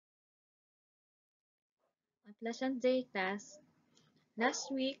Lesson Day class.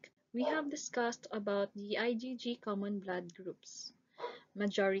 Last week, we have discussed about the IgG common blood groups.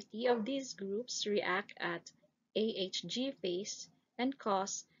 Majority of these groups react at AHG phase and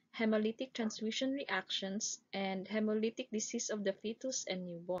cause hemolytic transfusion reactions and hemolytic disease of the fetus and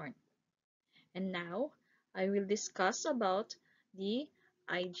newborn. And now, I will discuss about the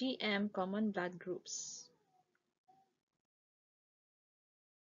IgM common blood groups.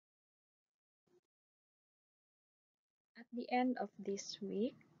 At the end of this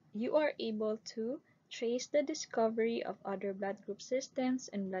week, you are able to trace the discovery of other blood group systems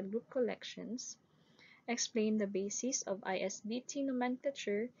and blood group collections, explain the basis of ISBT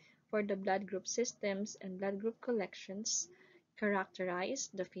nomenclature for the blood group systems and blood group collections, characterize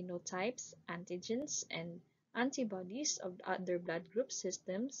the phenotypes, antigens, and antibodies of other blood group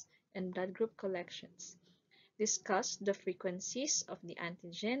systems and blood group collections, discuss the frequencies of the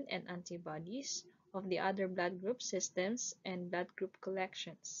antigen and antibodies of the other blood group systems and blood group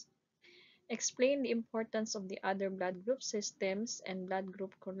collections. Explain the importance of the other blood group systems and blood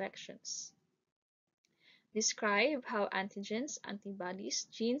group collections. Describe how antigens, antibodies,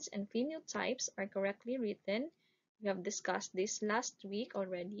 genes, and phenotypes are correctly written. We have discussed this last week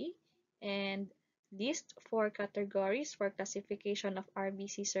already. And list 4 categories for classification of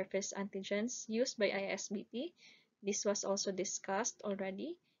RBC surface antigens used by ISBT. This was also discussed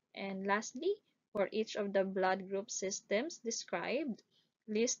already. And lastly, for each of the blood group systems described,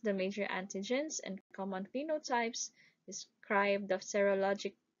 list the major antigens and common phenotypes, describe the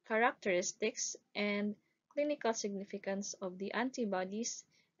serologic characteristics, and clinical significance of the antibodies,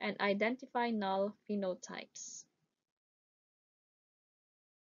 and identify null phenotypes.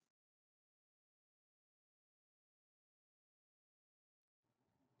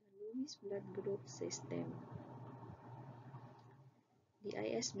 The Lewis blood group system. The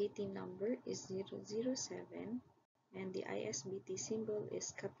ISBT number is 007 and the ISBT symbol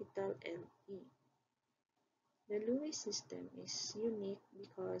is capital LE. The Lewis system is unique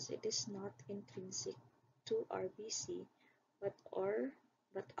because it is not intrinsic to RBC but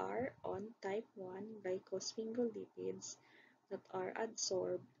are on type 1 glycosphingolipids that are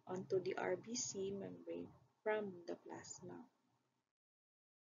adsorbed onto the RBC membrane from the plasma.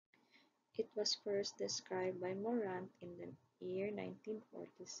 It was first described by Morant in the year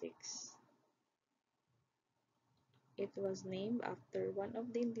 1946. It was named after one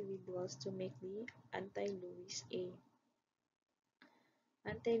of the individuals to make the anti-Lewis A.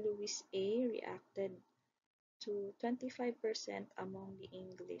 Anti-Lewis A reacted to 25% among the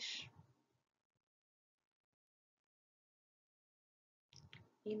English.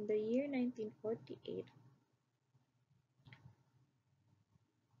 In the year 1948,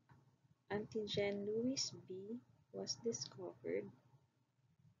 antigen Lewis B was discovered,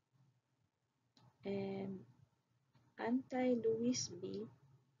 and anti-Lewis B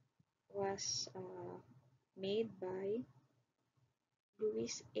was made by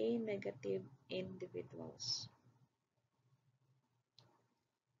Lewis A negative individuals.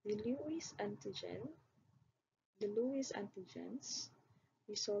 The Lewis antigens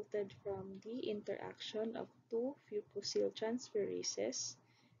resulted from the interaction of two fucosyl transferases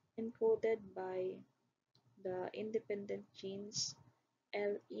encoded by the independent genes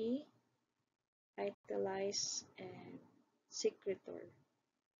LE, italase, and secretor.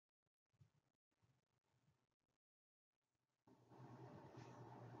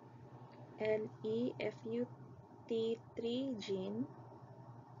 LEFUT3 gene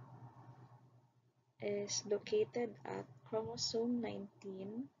is located at chromosome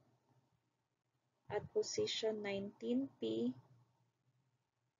 19 at position 19p,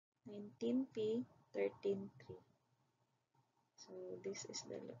 13.3. So this is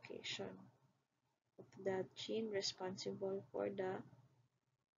the location of the gene responsible for the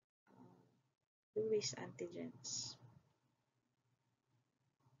Lewis antigens.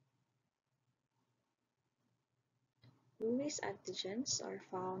 Lewis antigens are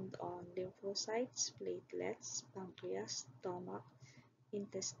found on lymphocytes, platelets, pancreas, stomach,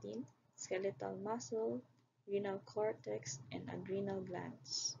 intestine, skeletal muscle, renal cortex, and adrenal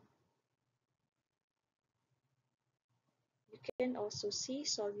glands. You can also see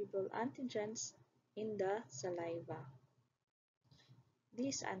soluble antigens in the saliva.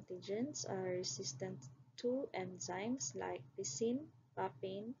 These antigens are resistant to enzymes like piscin,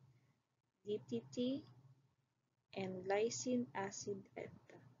 papain, DTT, and lysine acid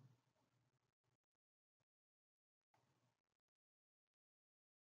beta.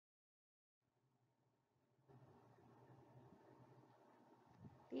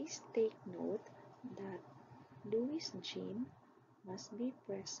 Please take note that Lewis gene must be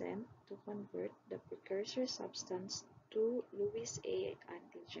present to convert the precursor substance to Lewis A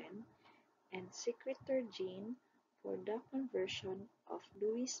antigen and secretor gene for the conversion of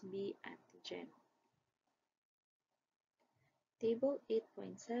Lewis B antigen. Table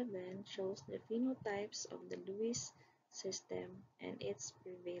 8.7 shows the phenotypes of the Lewis system and its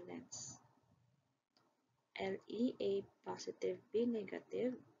prevalence. LEA positive B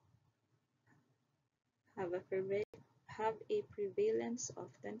negative have a prevalence of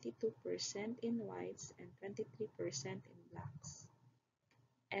 22% in whites and 23% in blacks.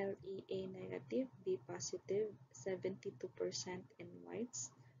 LEA negative B positive 72% in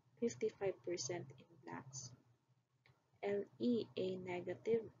whites, 55% in blacks. LEA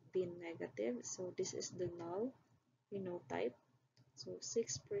negative B negative, so this is the null phenotype, so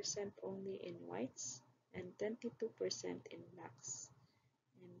 6% only in whites and 22% in blacks.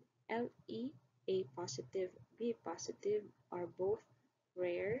 And LEA positive B positive are both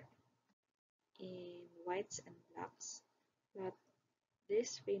rare in whites and blacks, but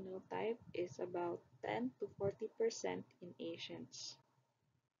this phenotype is about 10 to 40% in Asians.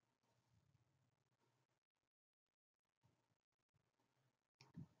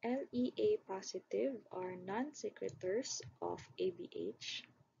 LEA positive are non-secretors of ABH.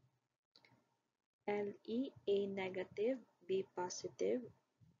 LEA negative B positive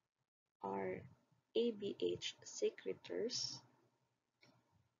are ABH secretors,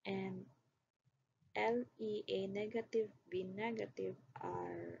 and LEA negative B negative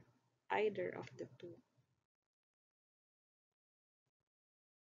are either of the two.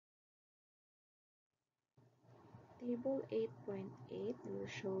 Table 8.8 will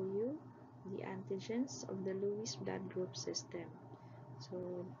show you the antigens of the Lewis blood group system.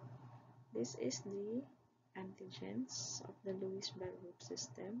 So this is the antigens of the Lewis blood group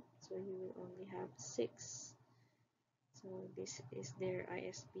system. So you will only have 6. So this is their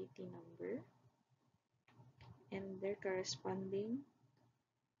ISBT number and their corresponding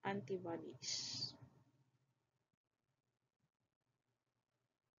antibodies.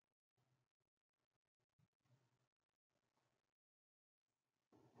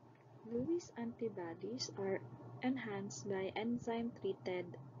 Lewis antibodies are enhanced by enzyme-treated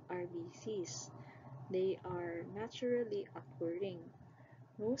RBCs. They are naturally occurring.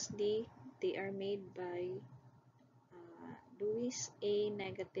 Mostly, they are made by Lewis A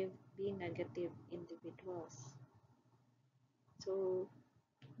negative, B negative individuals. So,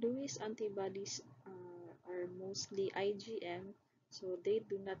 Lewis antibodies are mostly IgM, so they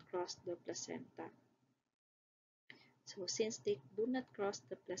do not cross the placenta. So, since they do not cross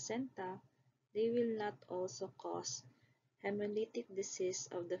the placenta, they will not also cause hemolytic disease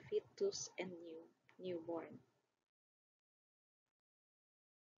of the fetus and newborn.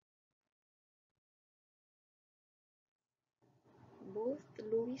 Both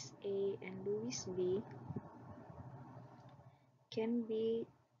Lewis A and Lewis B can be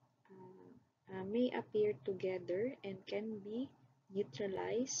may appear together and can be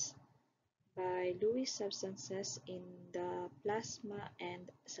neutralized by Lewis substances in the plasma and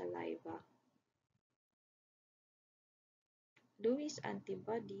saliva. Lewis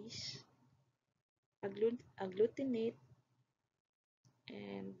antibodies agglutinate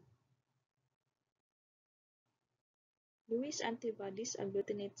and Lewis antibodies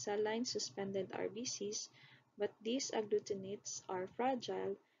agglutinate saline suspended RBCs, but these agglutinates are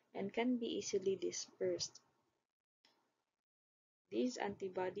fragile and can be easily dispersed. These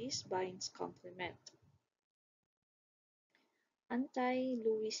antibodies binds complement.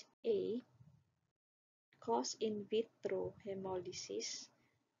 Anti-Lewis A cause in vitro hemolysis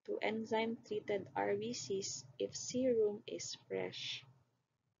to enzyme-treated RBCs if serum is fresh.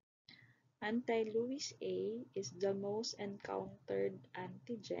 Anti-Lewis A is the most encountered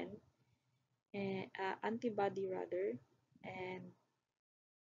antibody rather, and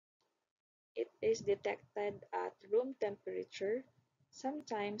it is detected at room temperature,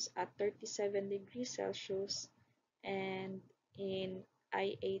 sometimes at 37 degrees Celsius, and in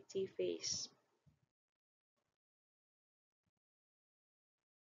IAT phase.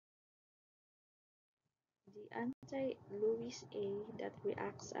 The anti-Lewis A that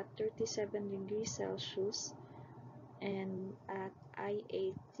reacts at 37 degrees Celsius and at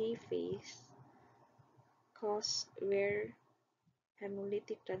IAT phase cause rare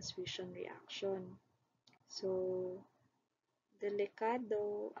hemolytic transfusion reaction. So,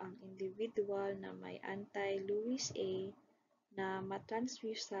 delikado ang individual na may anti-Lewis A na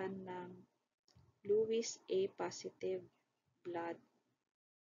matransfusan ng Lewis A positive blood.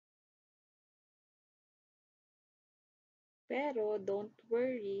 Pero don't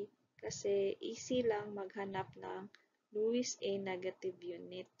worry kasi easy lang maghanap ng Lewis A negative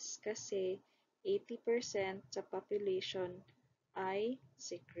units kasi 80% sa population ay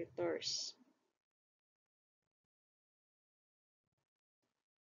secretors.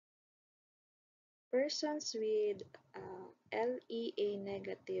 Persons with LEA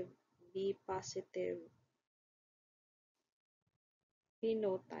negative B positive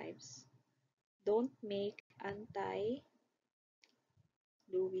phenotypes don't make anti-Lewis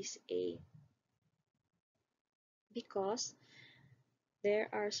A because there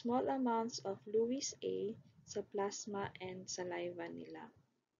are small amounts of Lewis A sa plasma and saliva nila.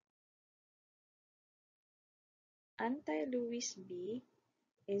 Anti-Lewis B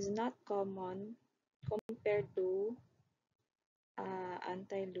is not common compared to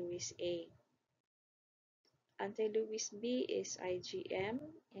anti-Lewis A. Anti-Lewis B is IgM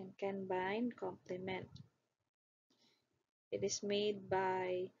and can bind complement. It is made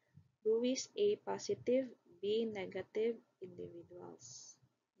by Lewis A positive, B negative individuals.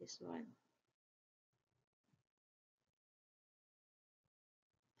 This one.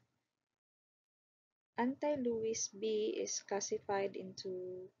 Anti-Lewis B is classified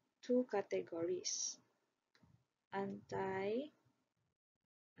into two categories. Anti-Lewis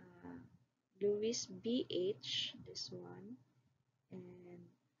BH, this one, and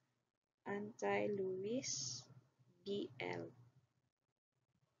anti-Lewis BL.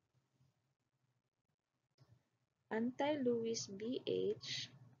 Anti-Lewis BH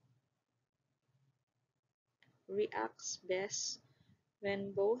reacts best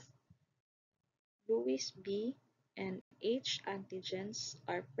when both Lewis B and H antigens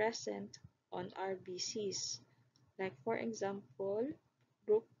are present on RBCs, like for example,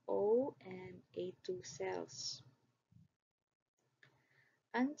 group O and A2 cells.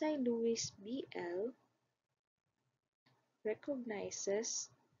 Anti-Lewis BL recognizes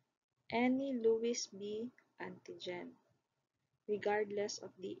any Lewis B antigen, regardless of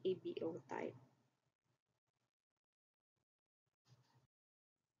the ABO type.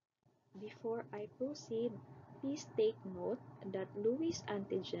 Before I proceed, please take note that Lewis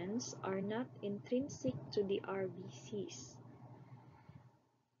antigens are not intrinsic to the RBCs,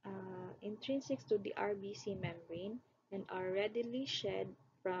 intrinsic to the RBC membrane, and are readily shed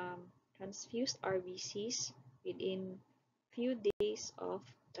from transfused RBCs within few days of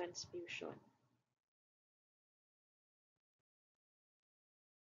transfusion.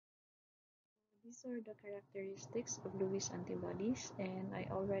 These are the characteristics of Lewis antibodies, and I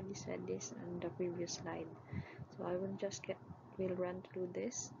already said this on the previous slide. So I will run through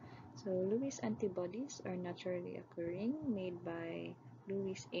this. So Lewis antibodies are naturally occurring, made by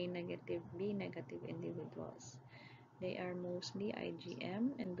Lewis A negative, B negative individuals. They are mostly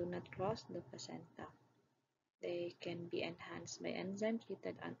IgM and do not cross the placenta. They can be enhanced by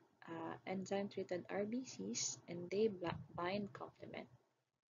enzyme-treated RBCs, and they bind complement.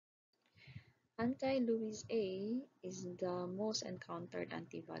 Anti-Lewis A is the most encountered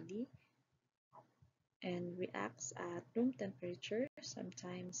antibody and reacts at room temperature,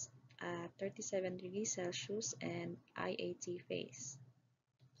 sometimes at 37 degrees Celsius and IAT phase.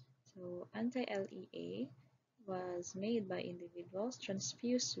 So anti-LEA was made by individuals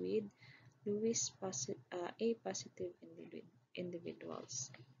transfused with Lewis A positive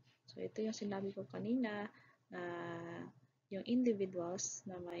individuals. So ito yung sinabi ko kanina na yung individuals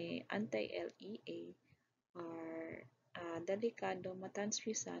na may anti-LEA are delikado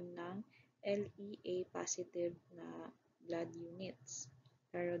matransfusan ng LEA positive na blood units.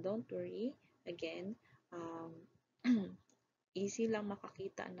 Pero don't worry, again, easy lang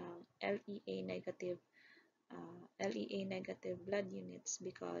makakita ng LEA negative blood units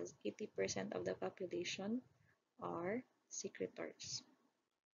because 80% of the population are secretors.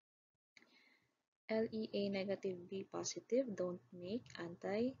 LEA negative B positive don't make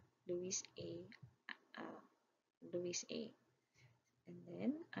anti-Lewis A. And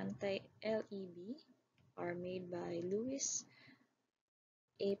then anti-LEB are made by Lewis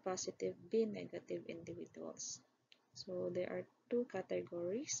A positive B negative individuals. So there are two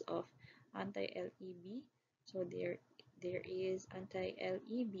categories of anti-LEB. So there is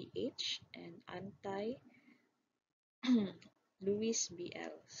anti-LEBH and anti-Lewis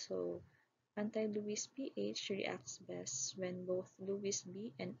BL. So anti-Lewis BH reacts best when both Lewis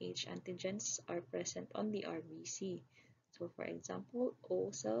B and H antigens are present on the RBC. So for example,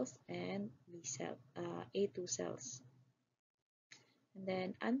 O cells and A2 cells. And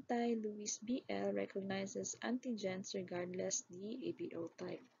then anti-Lewis BL recognizes antigens regardless the ABO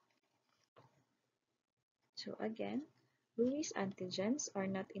type. So again, Lewis antigens are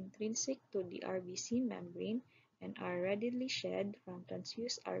not intrinsic to the RBC membrane and are readily shed from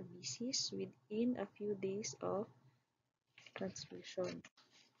transfused RBCs within a few days of transfusion.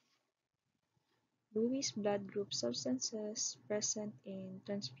 Lewis blood group substances present in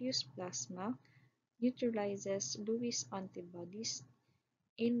transfused plasma neutralizes Lewis antibodies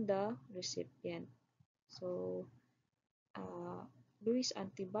in the recipient. So, uh, Lewis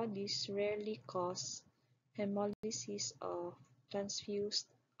antibodies rarely cause hemolysis of transfused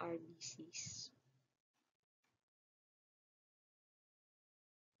RBCs.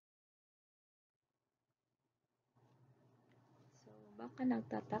 So, baka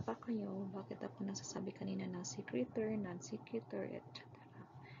nagtataka kayo bakit ako nasasabi kanina ng secretor, non-secretor, etc.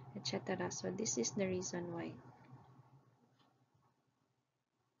 etc. So, this is the reason why.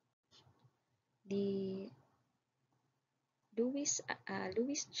 The Lewis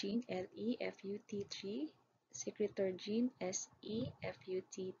gene LEFUT3, secretor gene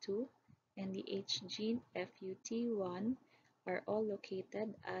SEFUT2, and the H gene FUT1 are all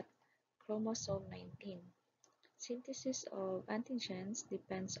located at chromosome 19. Synthesis of antigens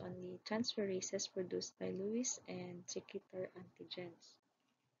depends on the transferases produced by Lewis and secretor antigens.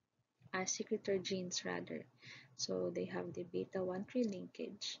 Secretor genes rather. So they have the beta-1,3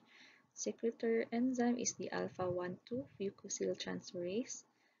 linkage. Secretor enzyme is the alpha-1,2 fucosyl transferase.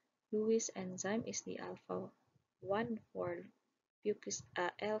 Lewis enzyme is the alpha-1,4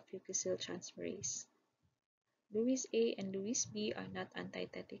 L-fucosyl transferase. Lewis A and Lewis B are not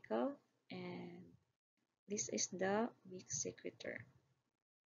antithetical, and this is the weak secretor.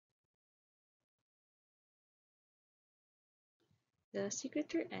 The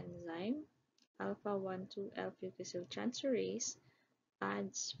secretor enzyme, alpha-1,2 L-fucosyl transferase,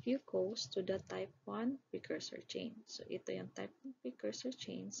 adds fucose to the type 1 precursor chain. So, ito yung type 1 precursor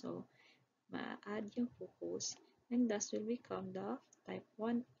chain. So, ma-add yung fucose and thus will become the type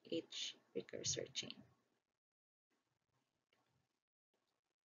 1H precursor chain.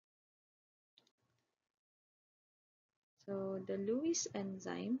 So, the Lewis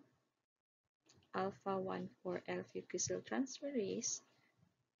enzyme, alpha-1,4 L-fucosyl transferase,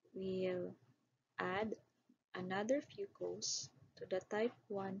 will add another fucose to the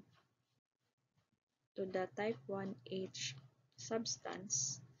type 1H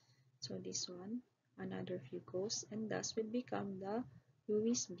substance. So this one, another fucose, and thus will become the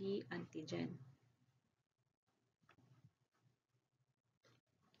Lewis B antigen.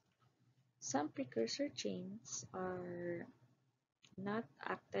 Some precursor chains are not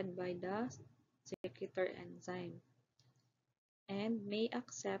acted by the secretor enzyme and may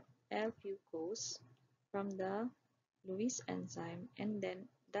accept L-fucose from the Lewis enzyme and then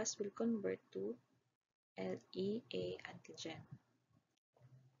thus will convert to LEA antigen.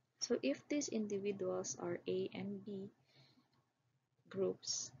 So if these individuals are A and B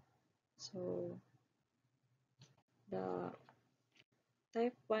groups, so the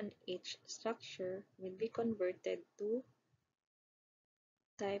type 1H structure will be converted to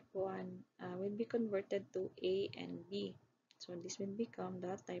A and B. So this will become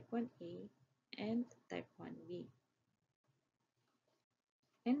the type 1A and type 1B.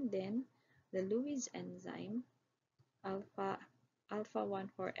 And then the Lewis enzyme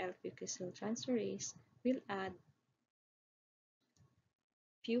alpha-1,4 L-fucosyl transferase will add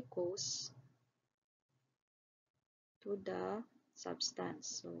fucose to the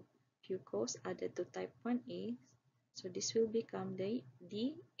substance. So fucose added to type 1A. So this will become the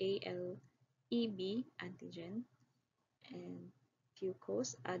ALEB antigen, and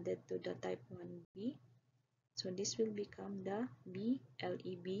fucose added to the type 1B. So this will become the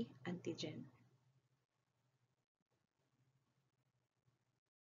BLEB antigen.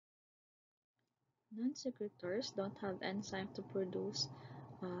 Non-secretors don't have enzyme to produce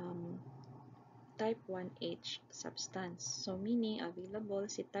type 1H substance. So meaning available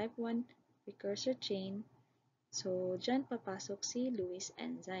si type 1 precursor chain. So dyan papasok si Lewis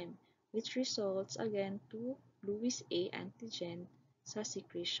enzyme, which results again to Lewis A antigen sa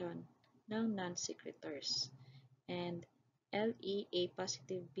secretion ng non-secretors. And LEA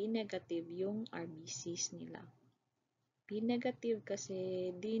positive, B negative yung RBCs nila. B negative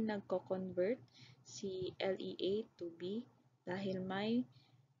kasi di nagko-convert si LEA to B dahil may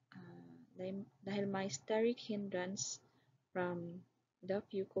steric hindrance from the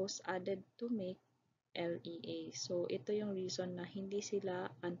fucose added to make LEA. So, ito yung reason na hindi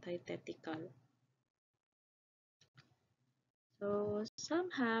sila antithetical. So, some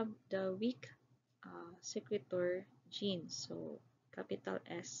have the weak secretor genes. So, capital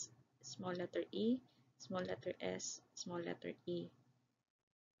S, small letter E, small letter S, small letter E.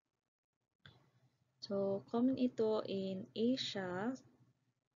 So, common ito in Asia,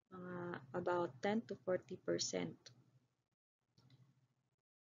 about 10 to 40%.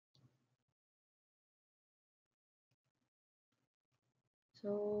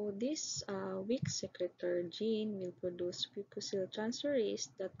 So this weak secretor gene will produce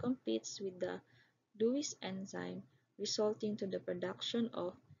fucosyltransferase that competes with the Lewis enzyme, resulting to the production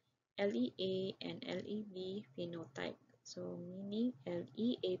of LEA and LEB phenotype. So meaning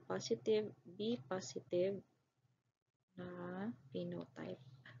LEA positive, B positive na phenotype.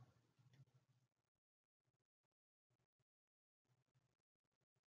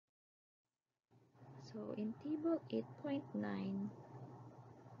 So in table 8.9,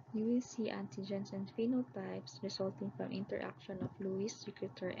 you will see antigens and phenotypes resulting from interaction of Lewis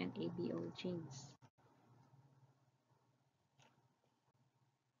secretor and ABO genes.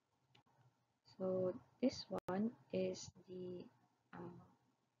 So this one is the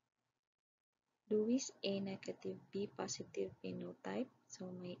Lewis A negative B positive phenotype.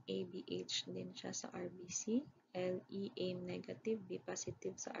 So may ABH din siya sa RBC. LEA negative B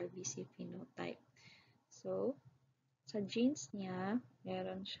positive sa RBC phenotype. So sa genes niya,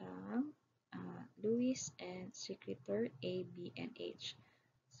 meron siyang Lewis and secretor A, B, and H.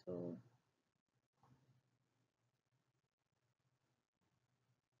 So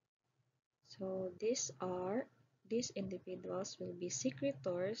these individuals will be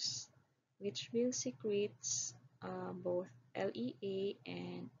secretors which will secrete both LEA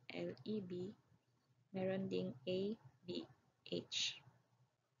and LEB. Meron ding A, B, H.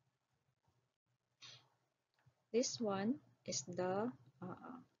 This one is the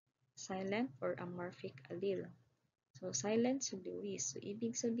silent or amorphic allele. So silent si Lewis. So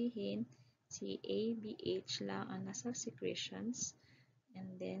ibig sabihin si ABH lang ang nasa secretions.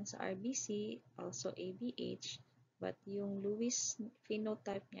 And then sa RBC, also ABH, but yung Lewis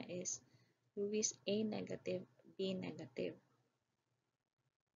phenotype niya is Lewis A negative, B negative.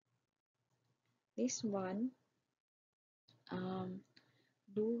 This one,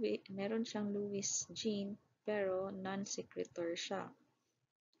 meron siyang Lewis gene, pero non-secretor siya.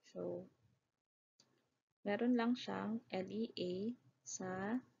 So, meron lang siyang LEA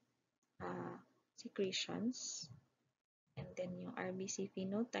sa secretions. And then yung RBC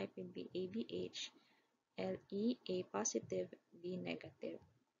phenotype will be ABH, LEA positive, B negative.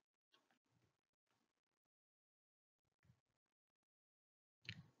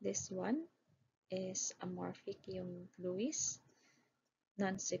 This one is amorphic yung Lewis,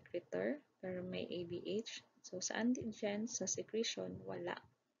 non-secretor, pero may ABH. So sa antigen, sa secretion, wala.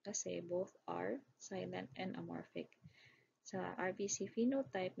 Kasi both are silent and amorphic. Sa RBC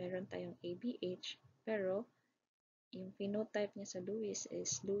phenotype, meron tayong ABH, pero yung phenotype niya sa Lewis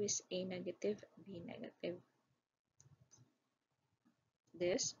is Lewis A negative, B negative.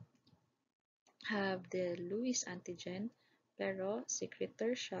 This have the Lewis antigen, pero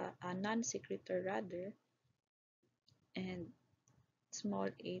secretor siya, non-secretor rather, and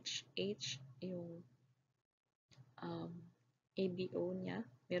small h yung ABO niya,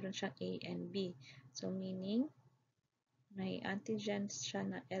 meron siyang A and B. So meaning, may antigens siya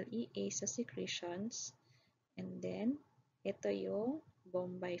na LEA sa secretions, and then, ito yung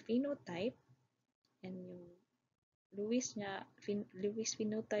Bombay phenotype, and yung Lewis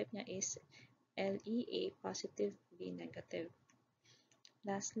phenotype niya is LEA positive, B negative.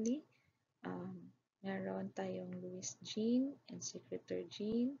 Lastly, meron tayong Lewis gene and secretor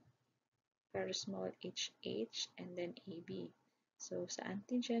gene, very small HH, and then AB. So, sa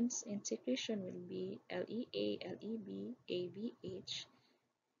antigens and secretion will be LEA, LEB, ABH.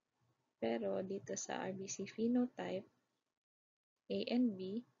 Pero dito sa RBC phenotype, A and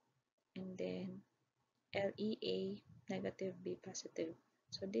B, and then LEA negative, B positive.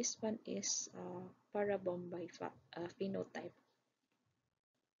 So, this one is para Bombay phenotype.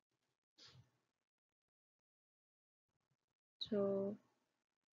 So,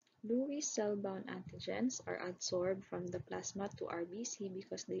 Lewis cell-bound antigens are adsorbed from the plasma to RBC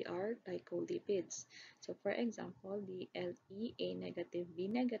because they are glycolipids. So, for example, the LEA negative, B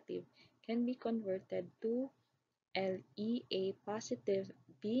negative can be converted to LEA positive,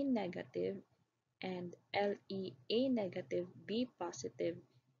 B negative, and LEA negative, B positive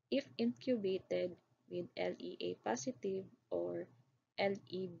if incubated with LEA positive or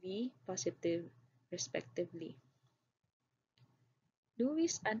LEB positive, respectively.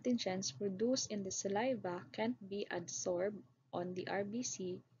 Lewis antigens produced in the saliva can't be adsorbed on the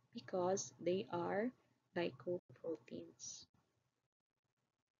RBC because they are glycoproteins.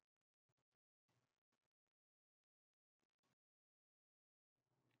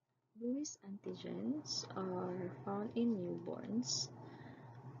 Lewis antigens are found in newborns,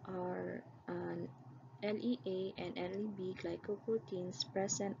 are LEA and LEB glycoproteins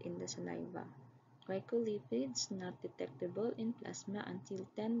present in the saliva. Glycolipids not detectable in plasma until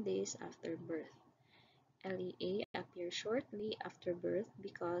 10 days after birth. LEA appear shortly after birth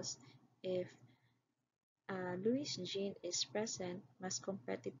because if Lewis gene is present, mas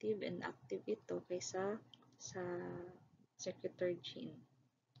competitive and active ito kaysa sa secretory gene.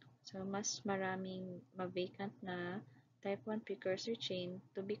 So, mas maraming ma-vacant na type 1 precursor chain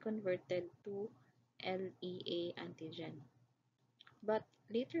to be converted to LEA antigen. But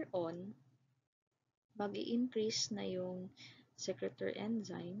later on, mag-i-increase na yung secretory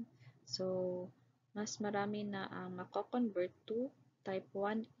enzyme. So, mas marami na ang mako-convert to type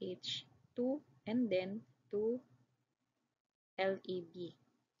 1H2 and then to LEB.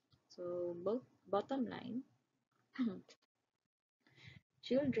 So, bottom line,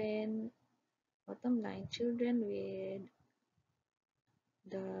 children, children with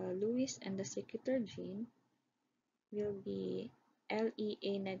the Lewis and the secretory gene will be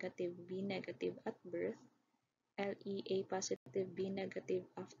LEA negative B negative at birth, LEA positive B negative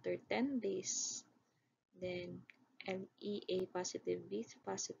after 10 days, then LEA positive B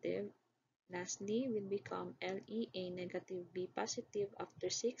positive, lastly will become LEA negative B positive after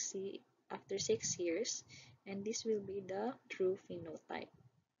 6 years, and this will be the true phenotype.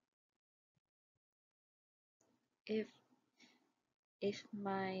 If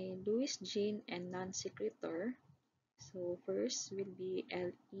my Lewis gene and non-secretor, so first will be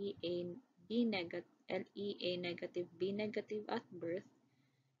LEA negative B negative at birth,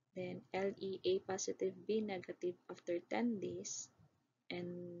 then LEA positive B negative after 10 days, and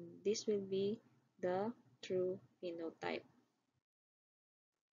this will be the true phenotype.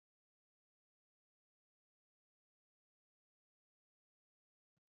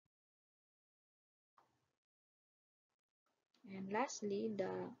 And lastly,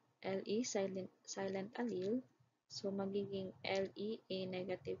 the LE silent allele. So, magiging LEA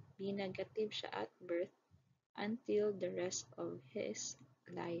negative B negative siya at birth until the rest of his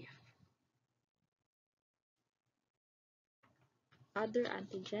life. Other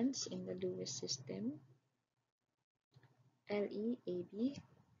antigens in the Lewis system, LEAB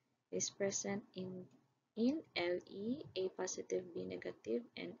is present in LEA positive B negative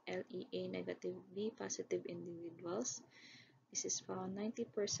and LEA negative B positive individuals. This is found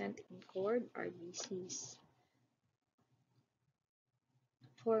 90% in cord RBCs.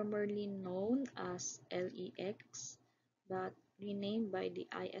 Formerly known as LEX, but renamed by the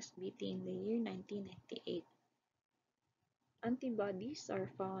ISBT in the year 1998. Antibodies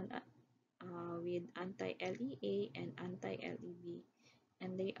are found with anti-LEA and anti-LEB,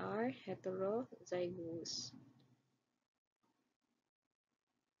 and they are heterozygous.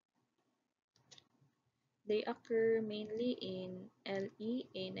 They occur mainly in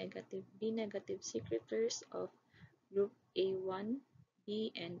LEA negative B negative secretors of group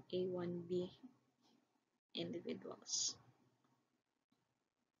A1B and A1B individuals.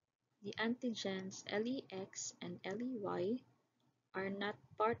 The antigens LEX and LEY are not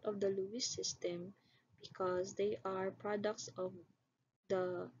part of the Lewis system because they are products of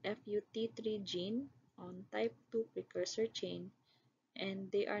the FUT3 gene on type 2 precursor chain,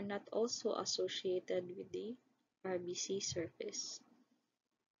 and they are not also associated with the RBC surface.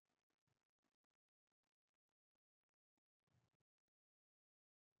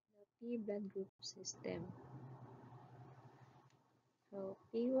 The P blood group system. So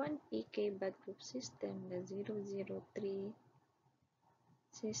P1 PK blood group system, the 003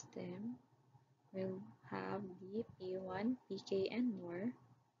 system will have the P1 PK and more.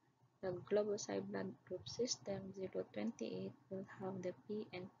 The globocyte blood group system 028 will have the P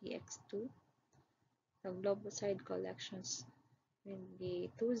and PX2. The globocyte collections will be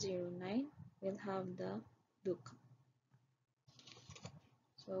 209 will have the Duke.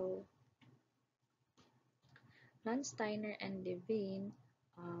 So Landsteiner and Devane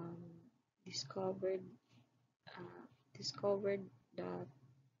discovered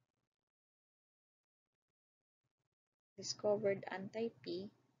anti-P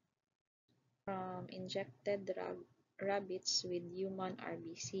from injected rabbits with human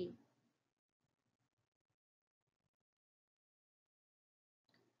RBC.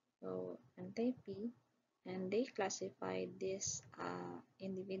 So anti-P, and they classified these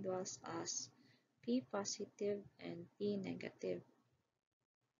individuals as P positive and P negative.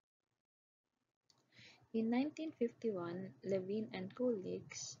 In 1951, Levine and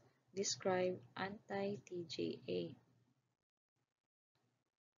colleagues described anti-TJA.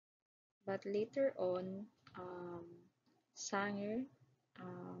 But later on, Sanger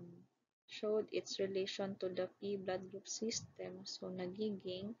showed its relation to the P blood group system, so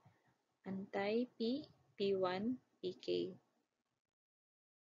nagiging anti-P, P1, PK.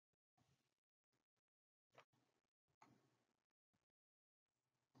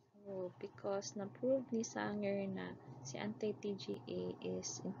 So So, because na-prove ni Sanger na si anti-TGA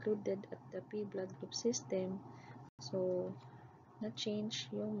is included at the P blood group system, so na-change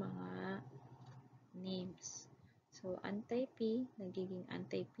yung mga names. So, anti-P nagiging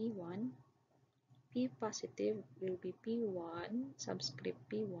anti-P1, P positive will be P1 subscript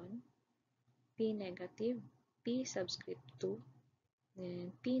P1, P negative P subscript 2,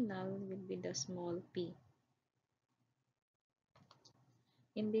 then P null will be the small p.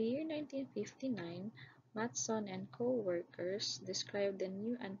 In the year 1959, Matson and co-workers described the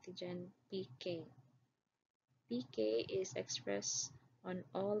new antigen PK. PK is expressed on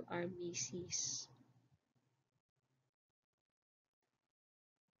all RBCs.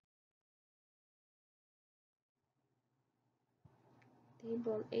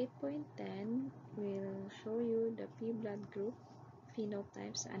 Table 8.10 will show you the P blood group,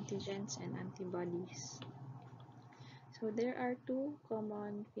 phenotypes, antigens, and antibodies. So there are two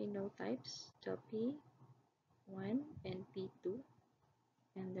common phenotypes, the P1 and P2,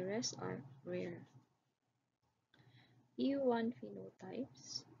 and the rest are rare. P1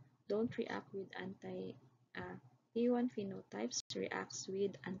 phenotypes don't react with P1 phenotypes reacts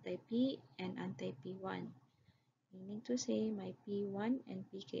with anti-P and anti-P1, meaning to say my P1 and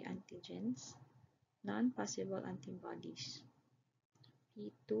PK antigens, non-possible antibodies.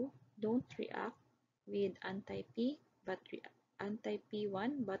 P2 don't react with anti-P but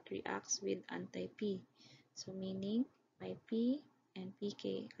anti-P1 but reacts with anti-P. So meaning my P and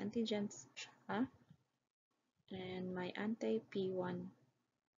PK antigens siya and my anti-P1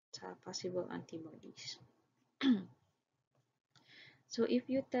 sa possible antibodies. So if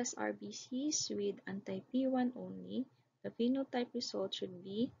you test RBCs with anti-P1 only, the phenotype result should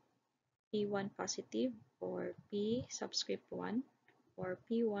be P1 positive or P subscript 1 or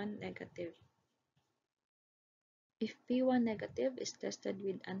P1 negative. If P1 negative is tested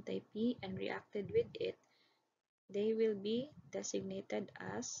with anti-P and reacted with it, they will be designated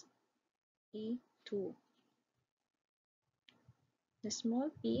as P2. The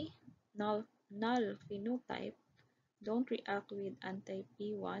small p null phenotype don't react with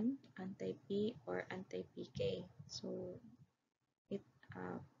anti-P1, anti-P, or anti-PK. So, it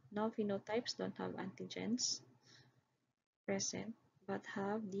null phenotypes don't have antigens present but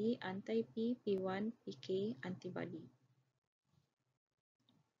have the anti-P, P1, PK antibody.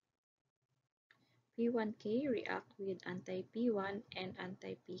 P1K react with anti-P1 and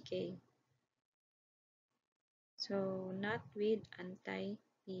anti-PK. So, not with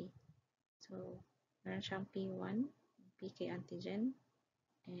anti-P. So, meron siyang P1, PK antigen,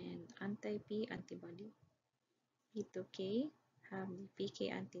 and anti-P antibody. P2K have the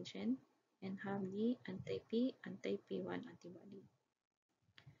PK antigen and have the anti-P, anti-P1 antibody.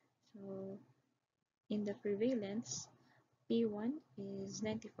 So, in the prevalence, P1 is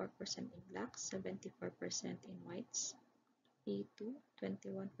 94% in blacks, 74% in whites. P2,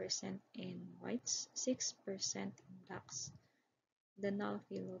 21% in whites, 6% in blacks. The null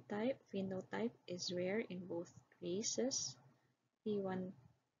phenotype is rare in both races. P1K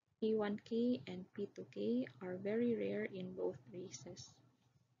and P2K are very rare in both races.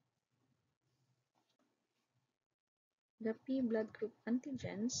 The P blood group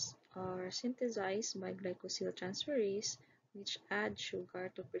antigens are synthesized by glycosyltransferase, which add sugar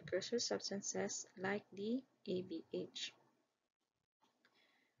to precursor substances like the ABH.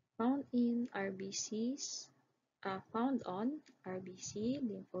 Found on RBC,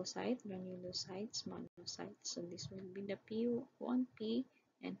 lymphocyte, granulocytes, monocytes. So this will be the P1P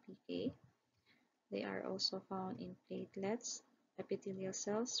and PK. They are also found in platelets, epithelial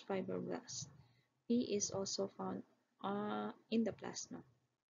cells, fibroblasts. P is also found in the plasma.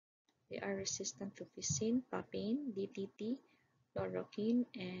 They are resistant to ficin, papain, DTT, chloroquine,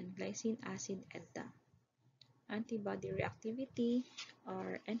 and glycine acid EDTA. Antibody reactivity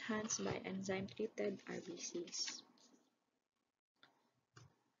are enhanced by enzyme-treated RBCs.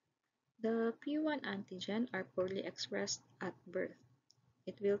 The P1 antigen are poorly expressed at birth.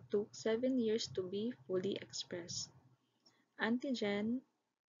 It will take 7 years to be fully expressed. Antigen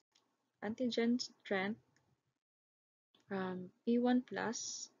strength from P1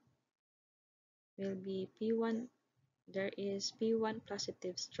 plus will be P1. There is P1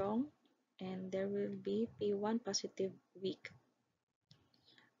 positive strong and there will be P1 positive weak.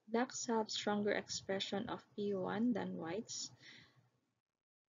 Blacks have stronger expression of P1 than whites,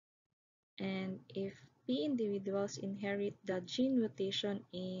 and if P individuals inherit the gene mutation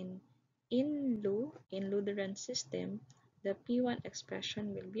in Lutheran system, the P1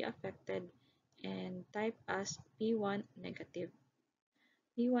 expression will be affected and typed as P1 negative.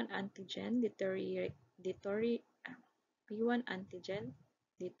 P1 antigen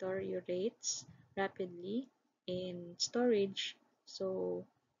deteriorates rapidly in storage. So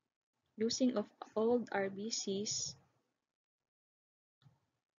losing of old RBCs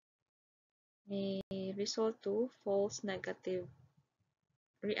may result to false negative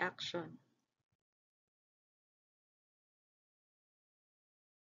reaction.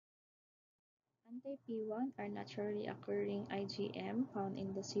 Anti-P1 are naturally occurring IgM found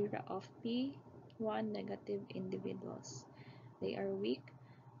in the sera of P1 negative individuals. They are weak,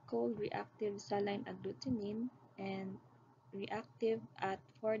 cold reactive saline agglutinin and reactive at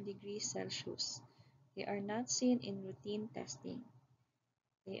 4 degrees Celsius. They are not seen in routine testing.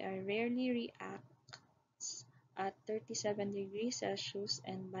 They are rarely reacts at 37 degrees Celsius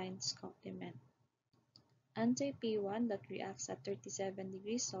and binds complement. Anti-P1 that reacts at 37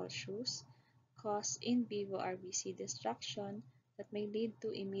 degrees Celsius cause in vivo RBC destruction that may lead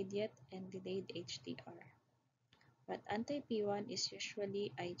to immediate and delayed HDR. But anti-P1 is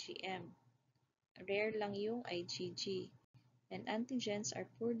usually IgM. Rare lang yung IgG. And antigens are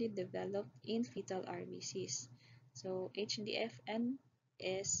poorly developed in fetal RBCs. So HDFN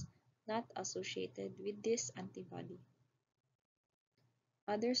is not associated with this antibody.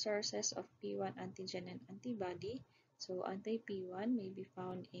 Other sources of P1 antigen and antibody. So anti-P1 may be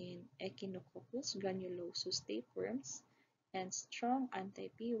found in Echinococcus granulosus tapeworms, and strong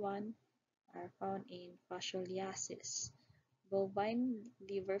anti-P1 are found in Fascioliasis, bovine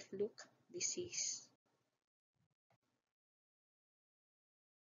liver fluke disease.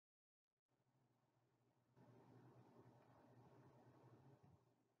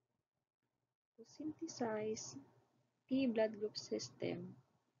 To synthesize P blood group system,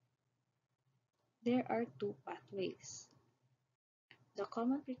 there are two pathways. The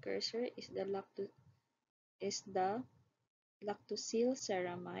common precursor is the lactosyl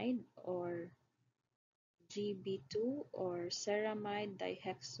ceramide or GB2 or ceramide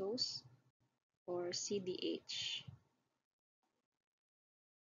dihexose or CDH.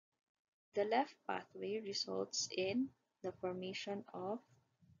 The left pathway results in the formation of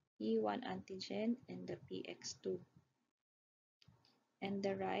P1 antigen and the PX2. And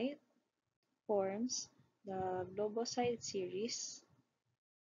the right forms the globoside series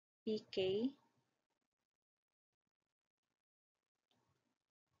PK,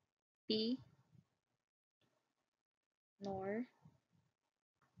 P, NOR,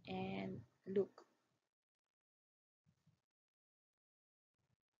 and LUC.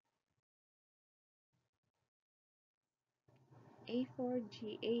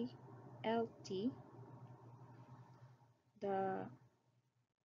 A4GALT, the,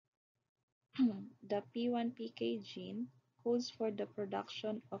 the P1PK gene codes for the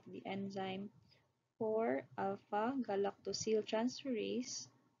production of the enzyme 4-alpha galactosyltransferase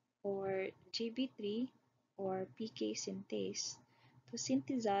or GB3 or PK synthase to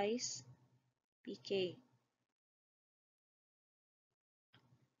synthesize PK.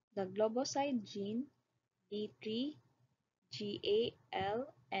 The globoside gene B3,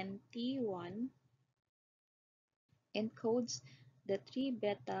 GAL, and T1 encodes the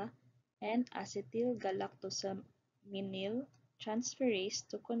 3-beta and acetyl galactosamynyl transferase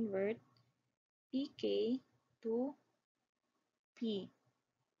to convert PK to P.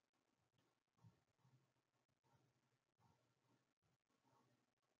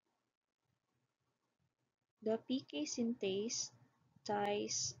 The PK synthase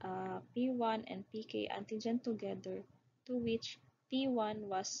ties P1 and PK antigen together, to which P1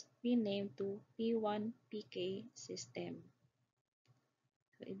 was renamed to P1 PK system.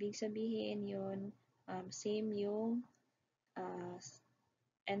 So, ibig sabihin yun, same yung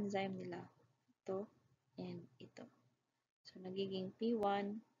enzyme nila. Ito and ito. So, nagiging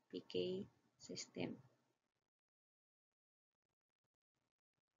P1 PK system.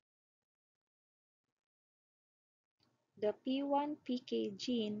 The P1 PK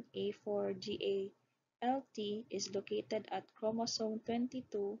gene A4GALT is located at chromosome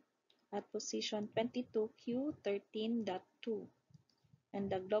 22 at position 22q13.2,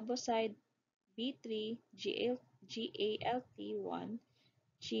 and the globoside B3GALT1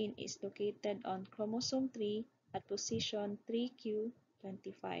 gene is located on chromosome 3 at position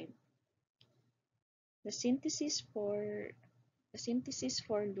 3q25. The synthesis for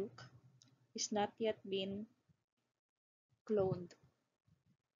LUC is not yet been cloned.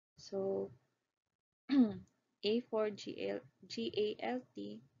 So A4GALT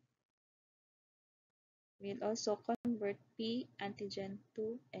will also convert P antigen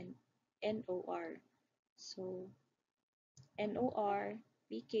to an NOR. So NOR,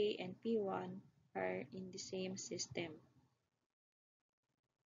 PK, and P1 are in the same system.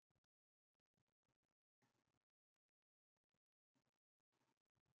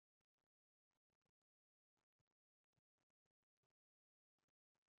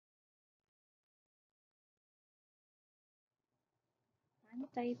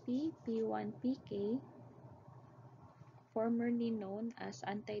 Anti-P P1PK, formerly known as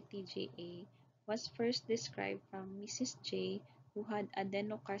anti-TGA, was first described from Mrs. J, who had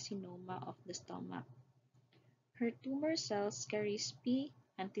adenocarcinoma of the stomach. Her tumor cells carries P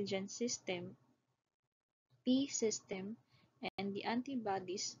antigen system, P system, and the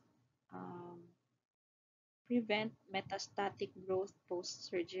antibodies um, prevent metastatic growth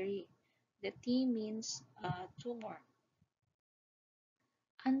post-surgery. The T means tumor.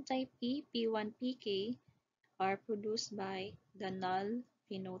 Anti-P P1PK are produced by the null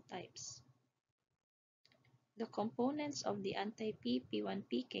phenotypes. The components of the anti-P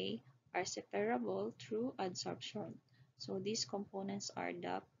P1PK are separable through adsorption. So these components are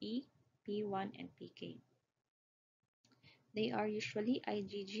the P, P1, and PK. They are usually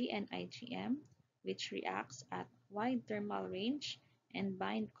IgG and IgM, which reacts at wide thermal range and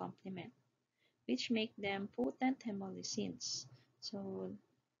bind complement, which make them potent hemolysins. So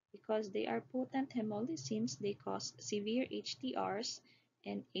because they are potent hemolysins, they cause severe HTRs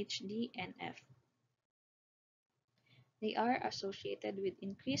and HDNF. They are associated with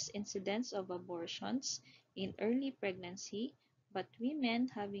increased incidence of abortions in early pregnancy, but women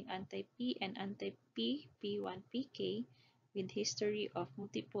having anti-P and anti-P P1PK with history of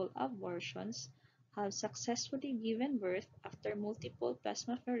multiple abortions have successfully given birth after multiple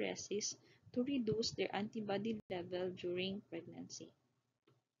plasmapheresis to reduce their antibody level during pregnancy.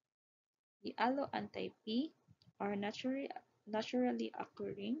 The allo-anti-P are naturally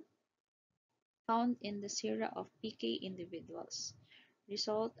occurring, found in the sera of PK individuals.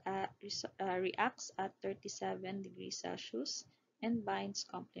 Reacts at 37 degrees Celsius and binds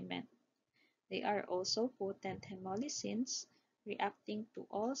complement. They are also potent hemolysins, reacting to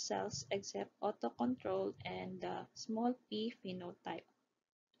all cells except autocontrol and the small p phenotype.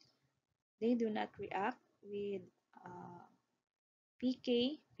 They do not react with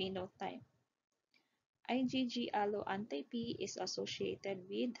PK phenotype. IgG allo anti-P is associated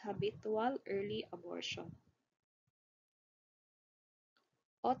with habitual early abortion.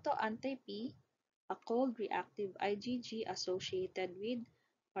 Auto-anti-P, a cold reactive IgG associated with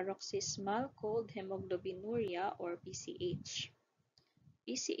paroxysmal cold hemoglobinuria or PCH.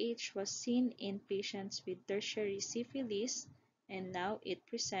 PCH was seen in patients with tertiary syphilis, and now it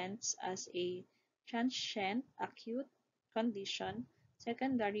presents as a transient acute condition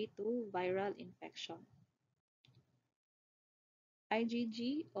secondary to viral infection.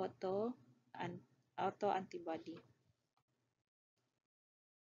 IgG autoantibody.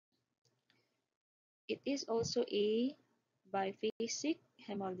 It is also a biphasic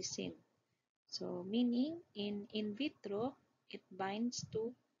hemolysin. So meaning in vitro, it binds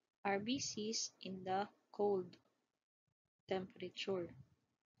to RBCs in the cold temperature.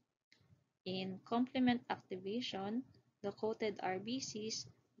 In complement activation, the coated RBCs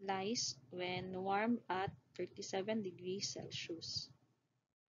lyse when warm at 37 degrees Celsius.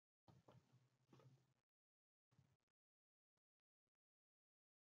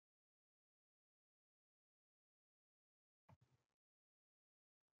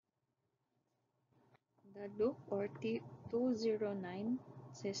 The loop or T209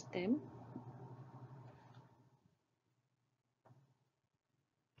 system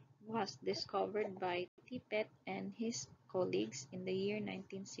was discovered by Tippett and his colleagues in the year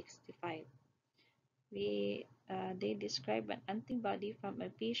 1965. They describe an antibody from a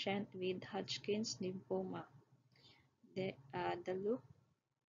patient with Hodgkin's lymphoma. The loop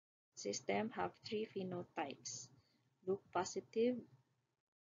system have three phenotypes: loop positive,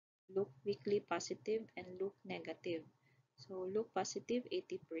 loop weakly positive, and loop negative. So loop positive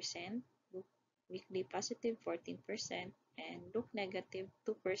 80%, loop weakly positive 14%, and loop negative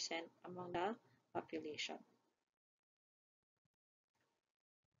 2% among the population.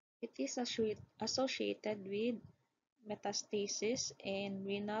 It is associated with metastasis and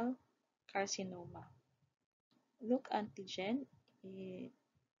renal carcinoma. Loop antigen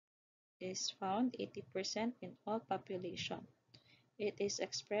is found 80% in all population. It is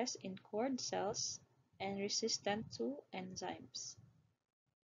expressed in cord cells and resistant to enzymes.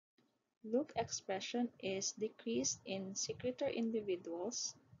 Loop expression is decreased in secretor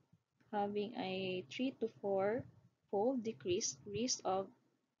individuals, having a 3 to 4-fold decreased risk of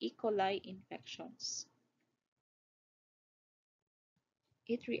E. coli infections.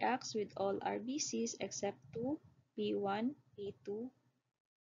 It reacts with all RBCs except 2, P1, P2,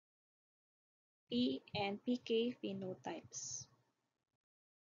 P, and PK phenotypes.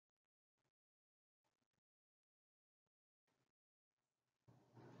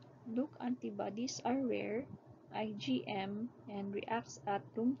 Loop antibodies are rare, IgM, and reacts at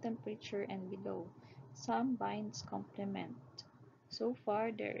room temperature and below. Some binds complement. So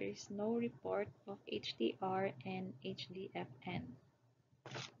far, there is no report of HDR and HDFN.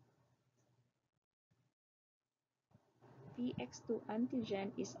 PX2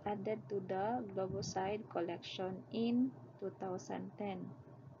 antigen is added to the globoside collection in 2010.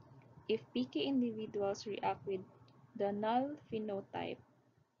 If PK individuals react with the null phenotype,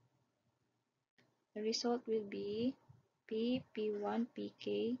 the result will be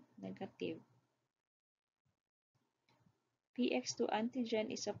PP1PK negative. PX2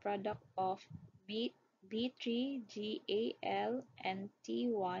 antigen is a product of B3GAL and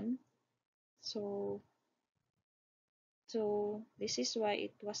T1, so this is why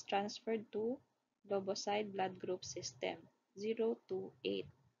it was transferred to globoside blood group system 028.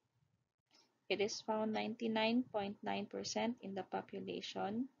 It is found 99.9% in the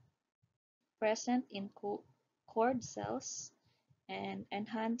population, present in cord cells, and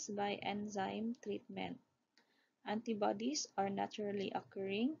enhanced by enzyme treatment. Antibodies are naturally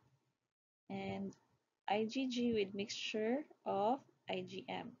occurring, and IgG with mixture of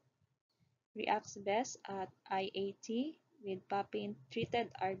IgM reacts best at IAT with papain-treated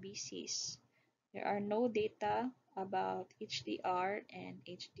RBCs. There are no data about HDR and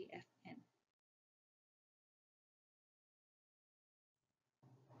HDFN.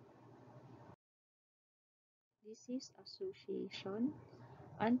 Disease association.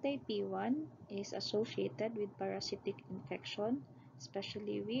 Anti-P1 is associated with parasitic infection,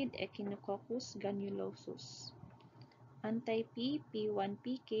 especially with Echinococcus granulosus. Anti-P,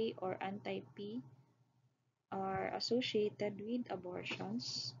 P1PK, or anti-P are associated with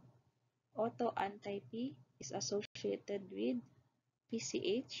abortions. Auto-anti-P is associated with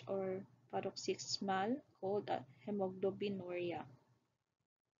PCH or paroxysmal cold hemoglobinuria.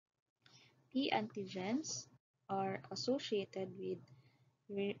 P antigens are associated with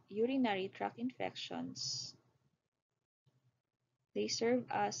urinary tract infections.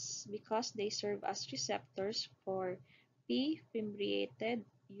 Because they serve as receptors for P-fimbriated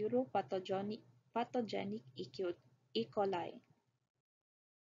uropathogenic E. coli.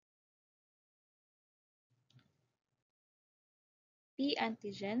 P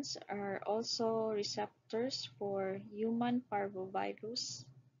antigens are also receptors for human parvovirus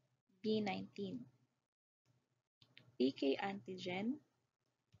B19. PK antigen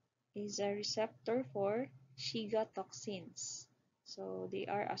is a receptor for Shiga toxins. So they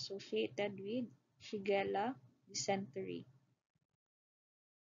are associated with Shigella dysentery.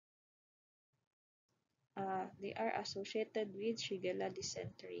 They are associated with Shigella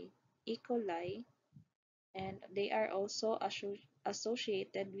dysentery, E. coli, and they are also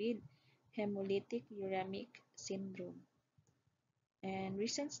associated with hemolytic uremic syndrome. And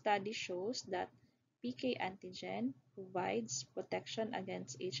recent study shows that PK antigen provides protection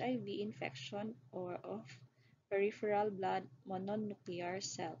against HIV infection or of peripheral blood mononuclear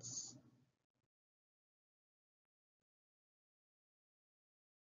cells.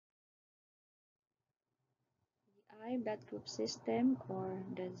 The I blood group system, or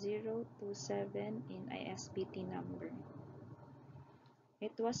the 027 in ISBT number.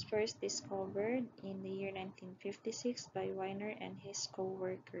 It was first discovered in the year 1956 by Weiner and his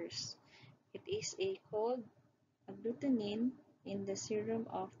co-workers. It is a cold agglutinin in the serum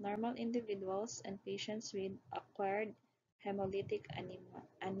of normal individuals and patients with acquired hemolytic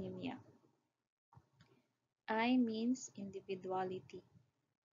anemia. I means individuality.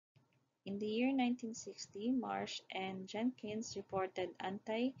 In the year 1960, Marsh and Jenkins reported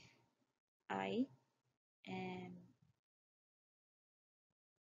anti-I, and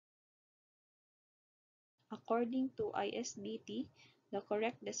according to ISBT, the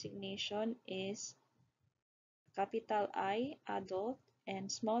correct designation is capital I adult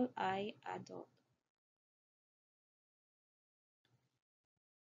and small I adult.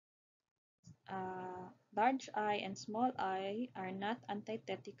 Large I and small I are not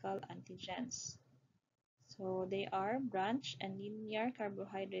antithetical antigens. So they are branch and linear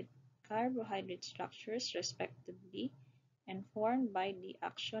carbohydrate structures respectively, and formed by the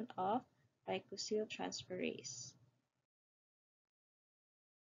action of glycosyltransferase.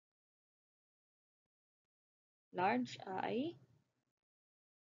 Large I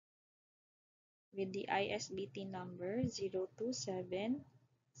with the ISBT number 027,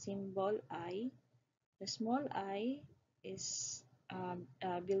 symbol I. The small I is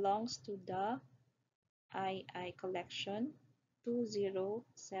belongs to the II collection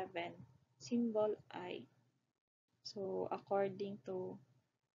 207, symbol I. So according to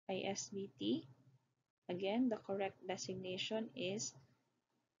ISBT, again, the correct designation is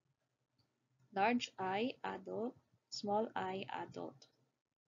large I adult, small I adult.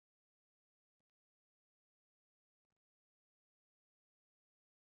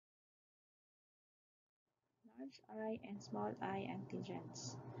 Large I and small I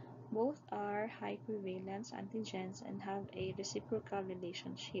antigens. Both are high prevalence antigens and have a reciprocal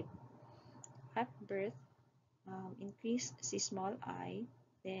relationship. At birth, increase si small I,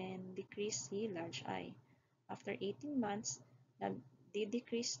 then decrease si large I. After 18 months,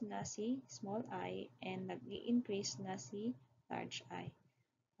 nag-decrease na si small I and nag-increase na si large I.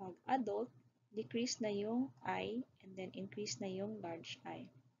 Pag adult, decrease na yung I and then increase na yung large I.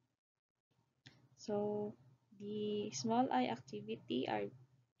 So, the small I activity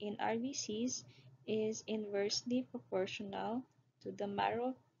in RBCs is inversely proportional to the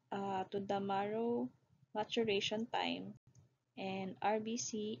marrow maturation time and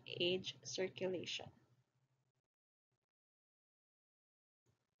RBC age circulation.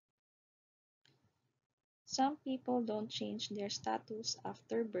 Some people don't change their status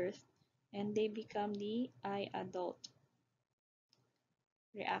after birth and they become the I adult.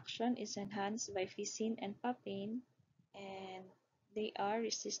 Reaction is enhanced by physin and papain, and they are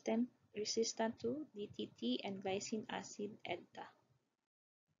resistant to DTT and glycine acid EDTA.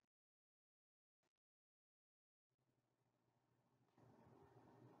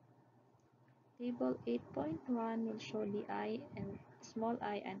 Table 8.1 will show the I and small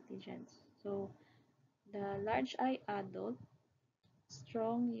I antigens. So, the large I adult,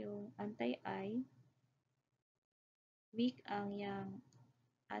 strong yung anti-I, weak ang yang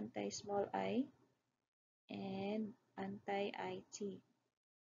anti-small I, and anti-IT.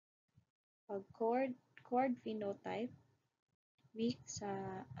 Pag cord phenotype, weak sa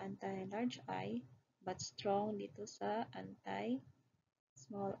anti-large I, but strong dito sa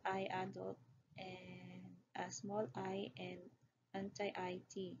anti-small I adult and small I and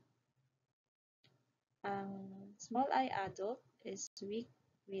anti-IT. Ang small I adult is weak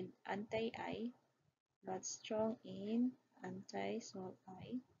with anti-I, but strong in anti-small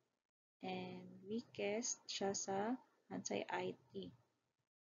I, and weakest siya sa anti-IT.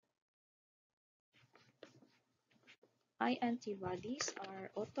 I antibodies are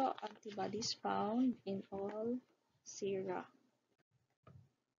autoantibodies found in all sera.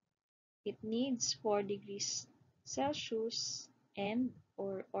 It needs 4 degrees Celsius and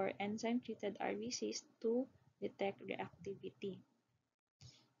or enzyme-treated RBCs to detect reactivity.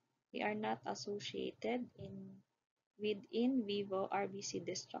 They are not associated with in vivo RBC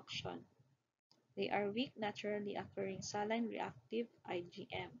destruction. They are weak naturally occurring saline reactive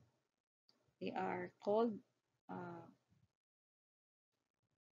IgM. They are called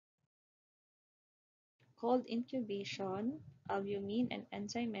cold incubation, albumin and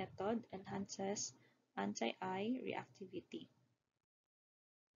enzyme method enhances anti-I reactivity.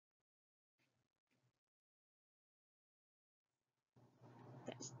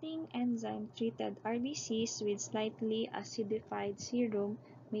 Testing enzyme-treated RBCs with slightly acidified serum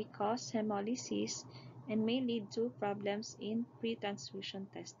may cause hemolysis and may lead to problems in pre-transfusion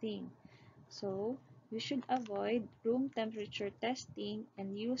testing. So, we should avoid room temperature testing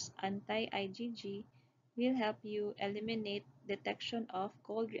and use anti-IgG will help you eliminate detection of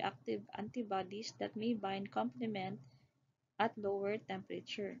cold reactive antibodies that may bind complement at lower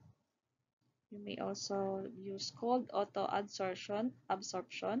temperature. You may also use cold auto-absorption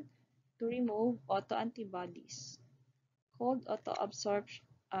to remove autoantibodies. Cold auto-absorb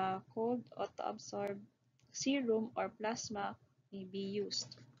serum or plasma may be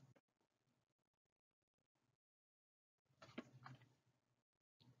used.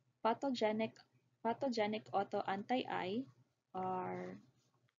 Pathogenic auto-anti-I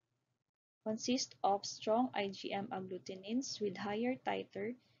consist of strong IgM agglutinins with higher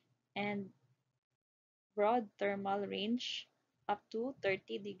titer and broad thermal range up to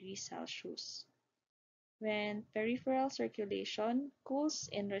 30 degrees Celsius. When peripheral circulation cools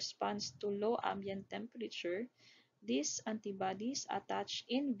in response to low ambient temperature, these antibodies attach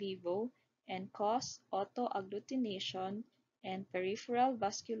in vivo and cause autoagglutination and peripheral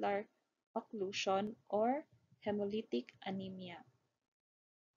vascular occlusion or hemolytic anemia.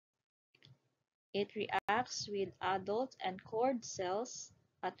 It reacts with adult and cord cells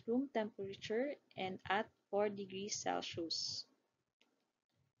at room temperature and at 4 degrees Celsius.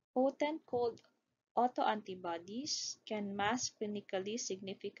 Potent cold autoantibodies can mask clinically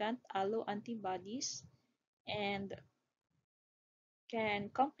significant alloantibodies and can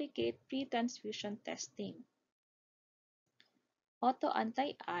complicate pre-transfusion testing.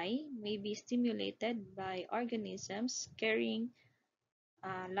 Auto-anti-I may be stimulated by organisms carrying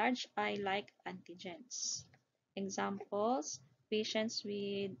large I-like antigens. Examples, patients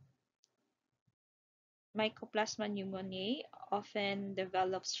with Mycoplasma pneumoniae often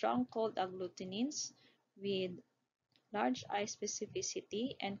develop strong cold agglutinins with large I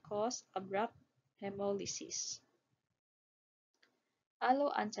specificity and cause abrupt hemolysis.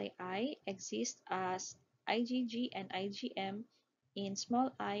 Allo-anti-I exist as IgG and IgM in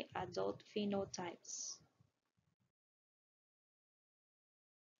small I adult phenotypes.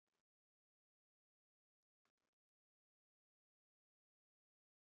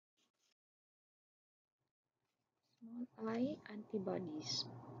 Small I antibodies.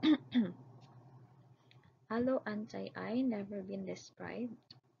 Allo-anti-I never been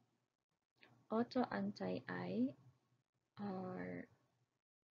described. Auto-anti-I are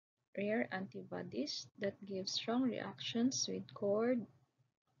rare antibodies that give strong reactions with cord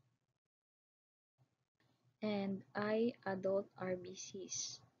and I adult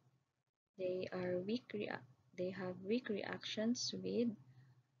RBCs. They are they have weak reactions with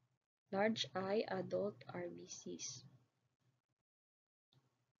large I adult RBCs.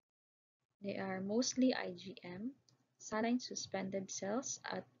 They are mostly IgM, saline suspended cells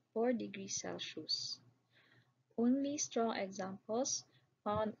at 4 degrees Celsius. Only strong examples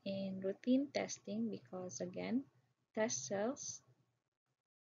found in routine testing because again, test cells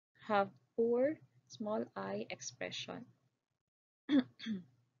have poor small I expression.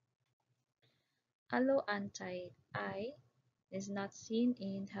 Allo-anti-I is not seen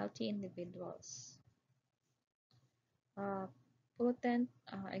in healthy individuals. Uh, Potent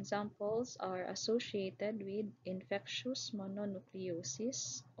examples are associated with infectious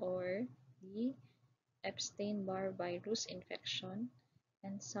mononucleosis or the Epstein-Barr virus infection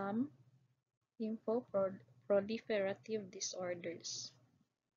and some lymphoproliferative disorders.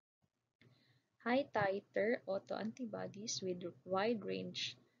 High titer autoantibodies with wide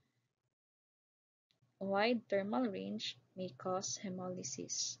thermal range may cause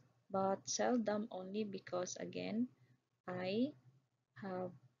hemolysis, but seldom only because again, I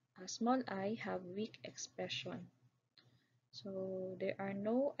have a small I have weak expression. So there are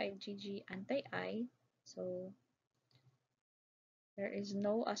no IgG anti-I, so there is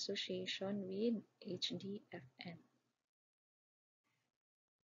no association with HDFN.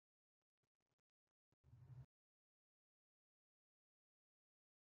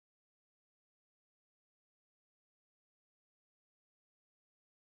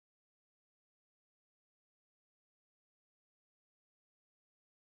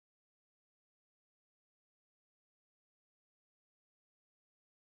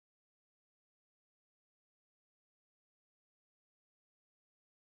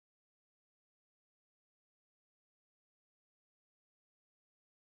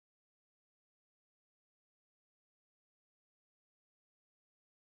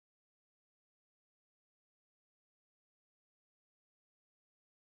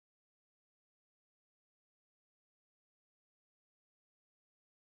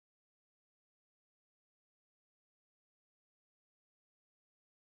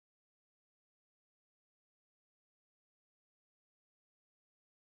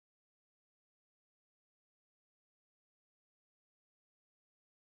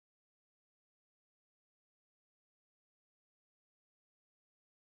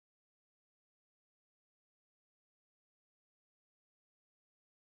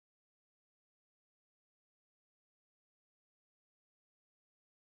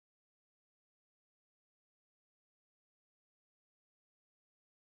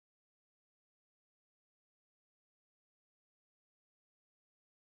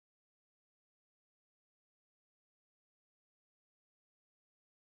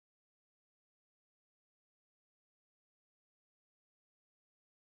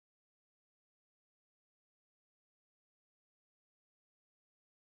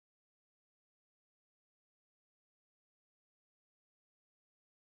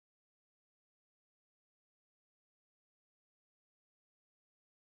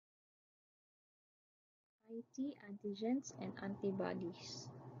 IT antigens and antibodies.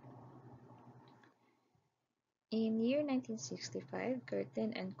 In year 1965,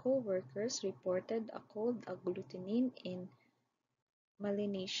 Curtin and co-workers reported a cold agglutinin in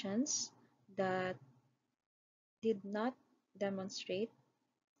malinations that did not demonstrate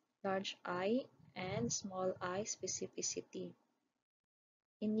large I and small I specificity.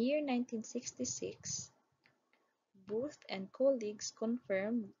 In year 1966, Booth and colleagues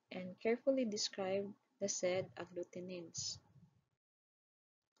confirmed and carefully described the said agglutinins.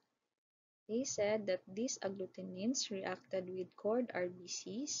 They said that these agglutinins reacted with cord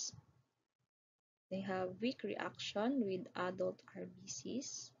RBCs. They have weak reaction with adult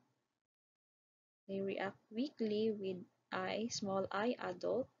RBCs. They react weakly with small I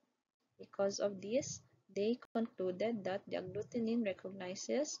adult. Because of this, they concluded that the agglutinin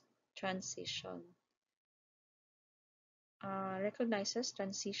recognizes transition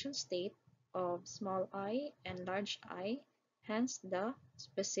state of small I and large I, hence the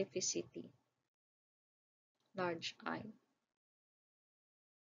specificity, large I.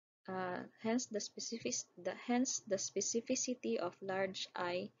 Hence the specificity of large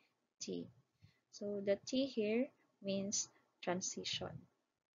I T. So the T here means transition.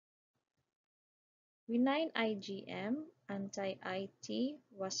 Benign IgM anti-IT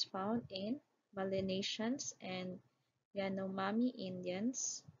was found in Melanesians and Yanomami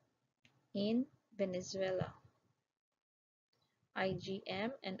Indians in Venezuela.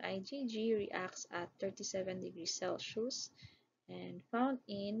 IgM and IgG reacts at 37 degrees Celsius and found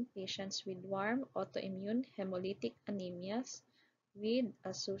in patients with warm autoimmune hemolytic anemias with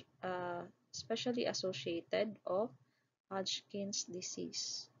especially associated of Hodgkin's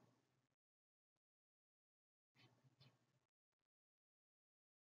disease.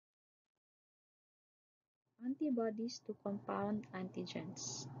 Antibodies to compound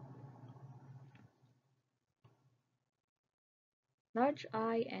antigens. Large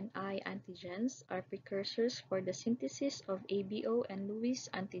I and I antigens are precursors for the synthesis of ABO and Lewis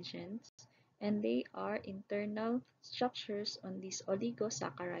antigens, and they are internal structures on this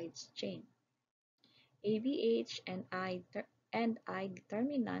oligosaccharides chain. ABH and I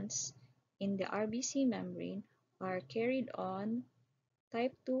determinants in the RBC membrane are carried on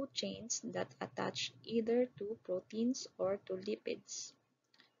type II chains that attach either to proteins or to lipids.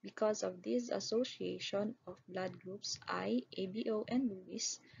 Because of this association of blood groups I, ABO, and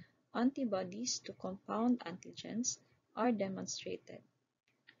Lewis, antibodies to compound antigens are demonstrated.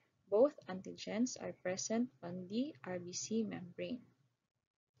 Both antigens are present on the RBC membrane.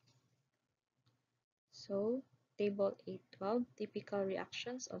 So, Table 812, typical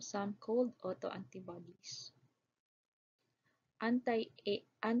reactions of some cold autoantibodies.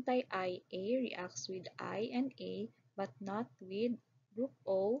 Anti-IA reacts with I and A but not with group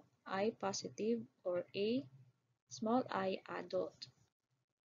O, I positive, or A small I adult.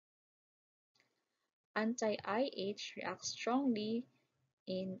 Anti-IH reacts strongly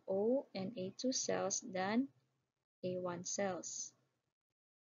in O and A2 cells than A1 cells.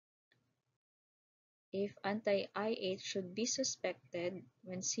 If anti-IH should be suspected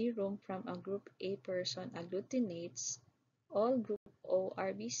when serum from a group A person agglutinates all group O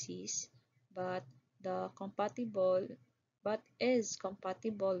RBCs but is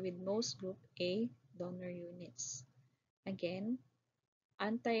compatible with most group A donor units. Again,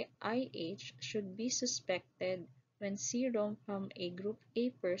 anti-IH should be suspected when serum from a group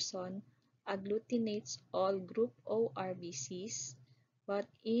A person agglutinates all group O RBCs but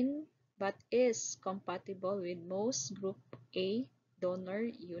is compatible with most group A donor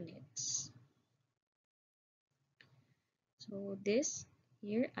units. So this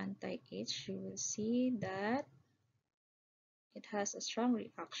here anti-H, you will see that it has a strong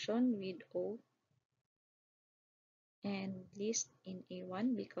reaction with O and least in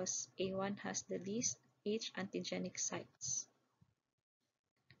A1 because A1 has the least H antigenic sites.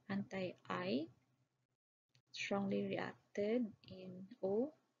 Anti-I strongly reacted in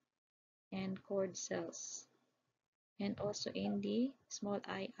O and cord cells and also in the small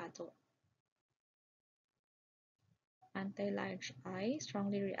I adult. Anti-large I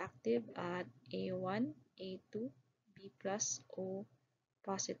strongly reactive at A1, A2, B plus O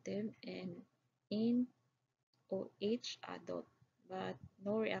positive and in OH adult, but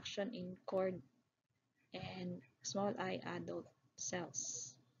no reaction in cord and small I adult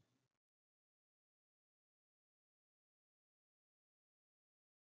cells.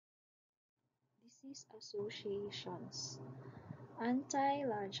 Disease associations.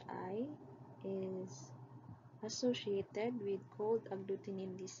 Anti-large I is associated with cold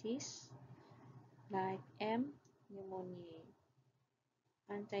agglutinin disease like M. pneumoniae.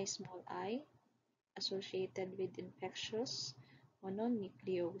 Anti-small I associated with infectious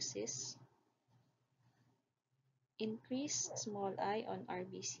mononucleosis. Increased small I on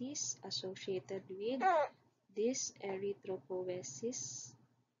RBCs associated with dyserythropoiesis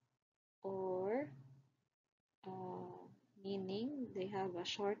or meaning they have a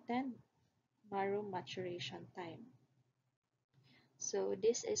shortened marrow maturation time. So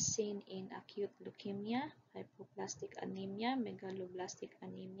this is seen in acute leukemia, hypoplastic anemia, megaloblastic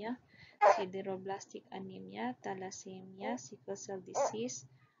anemia, sideroblastic anemia, thalassemia, sickle cell disease,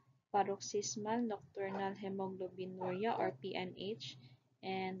 paroxysmal nocturnal hemoglobinuria or PNH,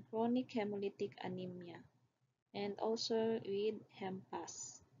 and chronic hemolytic anemia, and also with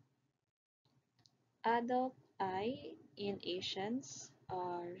HEMPAS. Adult eye in Asians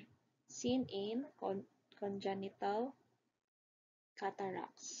are seen in congenital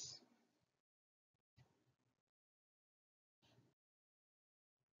cataracts.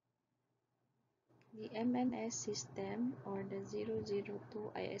 The MNS system, or the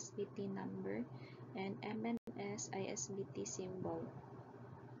 002 ISBT number, and MNS ISBT symbol.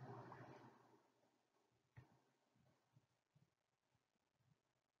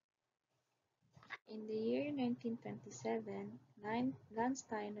 In the year 1927,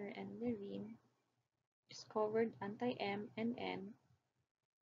 Landsteiner and Levine discovered anti-M and N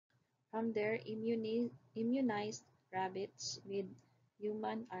from their immunized rabbits with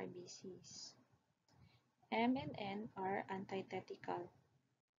human RBCs. M and N are antithetical.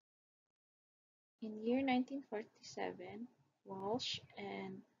 In year 1947, Walsh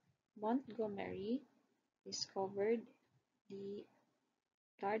and Montgomery discovered the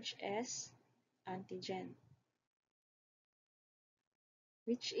large S antigen,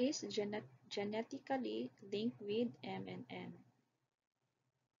 which is genetically linked with M and N.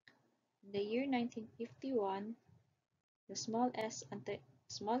 In the year 1951, the small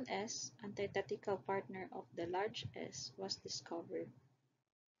s antithetical partner of the large S was discovered.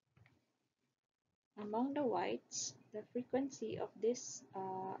 Among the whites, the frequency of these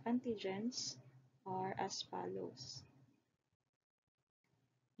antigens are as follows.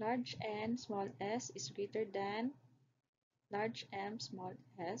 Large N small s is greater than large M small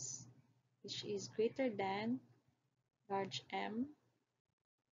s, which is greater than large M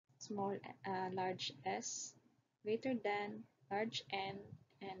large s, greater than large N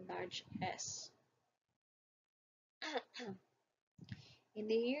and large S. In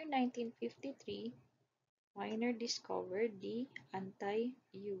the year 1953, Weiner discovered the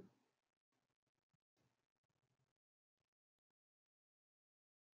anti-U.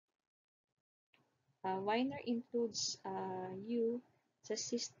 Weiner includes U as a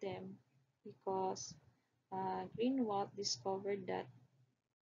system because Greenwald discovered that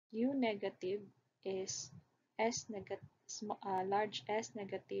U negative is large S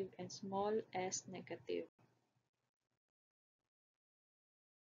negative and small s negative.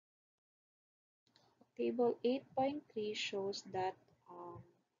 Table 8.3 shows that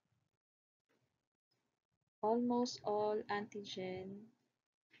almost all antigen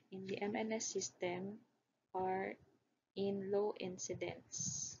in the MNS system are in low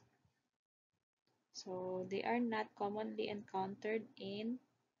incidence. So they are not commonly encountered in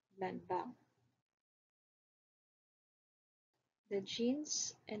blood bank. The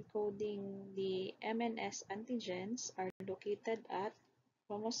genes encoding the MNS antigens are located at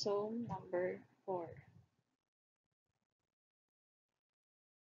chromosome number 4.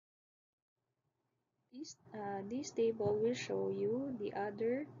 This table will show you the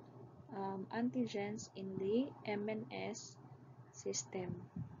other antigens in the MNS system.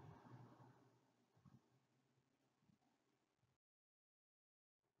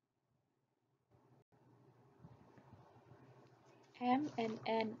 M and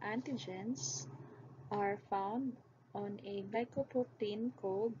N antigens are found on a glycoprotein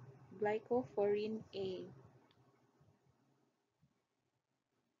called glycophorin A.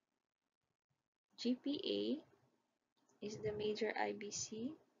 GPA is the major RBC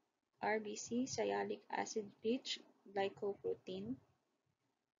sialic acid-rich glycoprotein,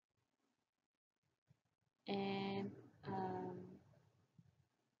 and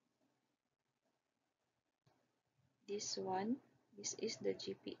this is the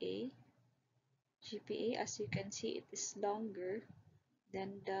GPA. GPA, as you can see, it is longer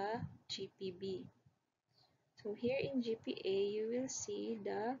than the GPB. So here in GPA, you will see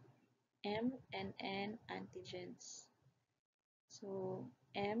the M and N antigens. So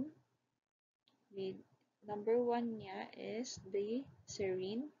M with number 1 niya is the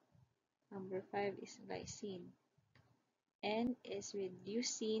serine, number 5 is glycine. N is with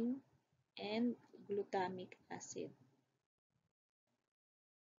leucine and glutamic acid.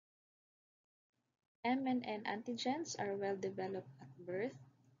 M and N antigens are well developed at birth.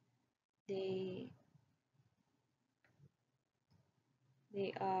 They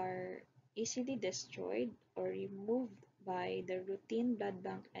are easily destroyed or removed by the routine blood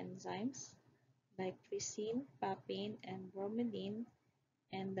bank enzymes like trypsin, papain, and bromelain,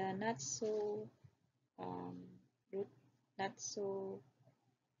 and the not so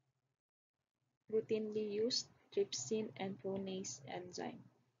routinely used trypsin and pronase enzyme.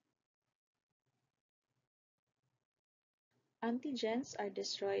 Antigens are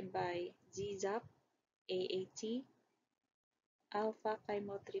destroyed by ZZAP, AAT,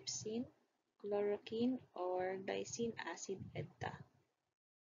 alpha-chymotrypsin, chloroquine, or glycine acid EDTA.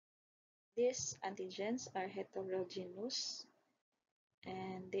 These antigens are heterogeneous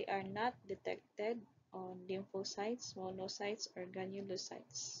and they are not detected on lymphocytes, monocytes, or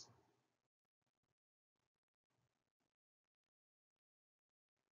granulocytes.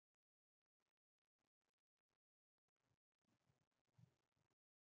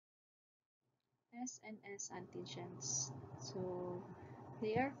 S and S antigens. So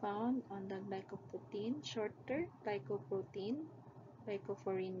they are found on the glycoprotein, shorter glycoprotein,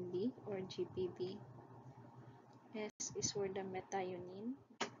 glycophorin B or GPB. S is for the methionine,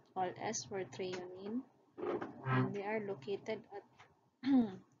 all S for threonine, and they are located at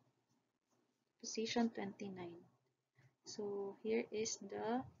position 29. So here is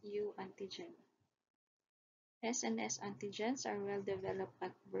the U antigen. S and S antigens are well developed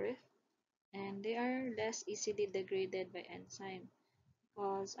at birth, and they are less easily degraded by enzyme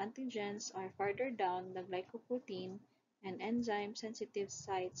because antigens are farther down the glycoprotein and enzyme-sensitive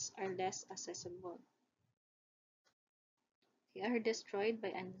sites are less accessible. They are destroyed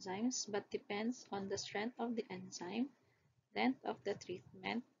by enzymes but depends on the strength of the enzyme, length of the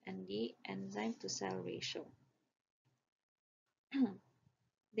treatment, and the enzyme-to-cell ratio.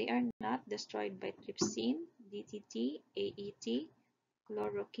 They are not destroyed by trypsin, DTT, AET,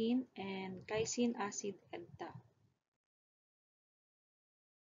 chloroquine, and glycine acid EDTA.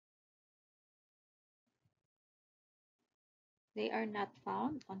 They are not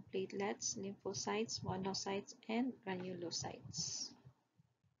found on platelets, lymphocytes, monocytes, and granulocytes.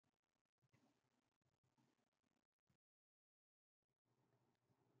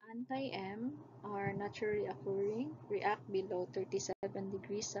 Anti-M are naturally occurring, react below 37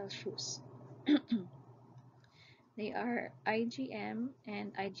 degrees Celsius. They are IgM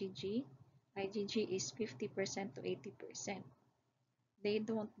and IgG. IgG is 50% to 80%. They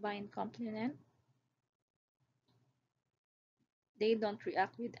don't bind complement. They don't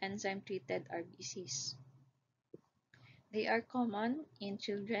react with enzyme-treated RBCs. They are common in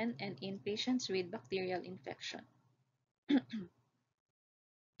children and in patients with bacterial infection.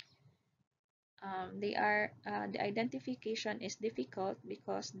 The identification is difficult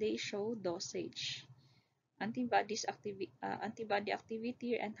because they show dosage. Antibody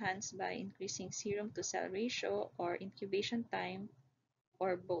activity enhanced by increasing serum to cell ratio or incubation time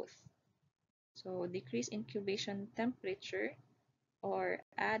or both. So decrease incubation temperature or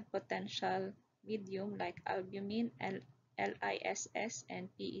add potential medium like albumin, LISS, and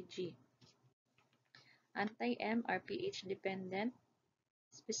PEG. Anti-M are pH dependent,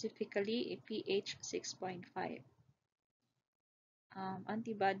 specifically a pH 6.5.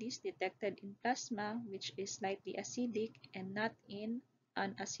 Antibodies detected in plasma, which is slightly acidic and not in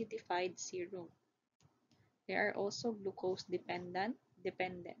unacidified serum. They are also glucose dependent.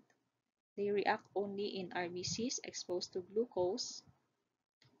 They react only in RBCs exposed to glucose,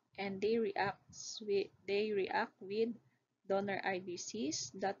 and they react with donor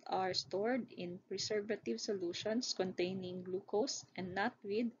RBCs that are stored in preservative solutions containing glucose and not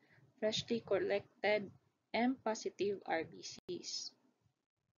with freshly collected M-positive RBCs.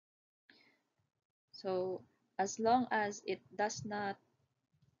 So as long as it does not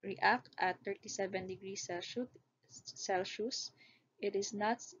react at 37 degrees Celsius, it is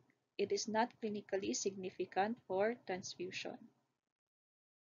not clinically significant for transfusion.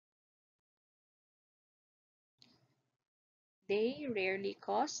 They rarely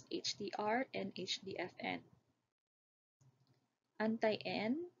cause HDR and HDFN.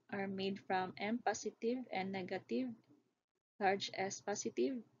 Anti-N are made from M-positive and negative, large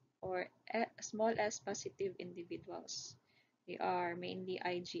S-positive, or small s-positive individuals. They are mainly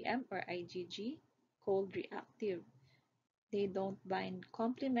IgM or IgG, cold reactive. They don't bind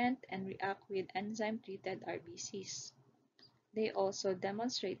complement and react with enzyme-treated RBCs. They also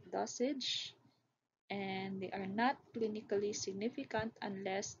demonstrate dosage, and they are not clinically significant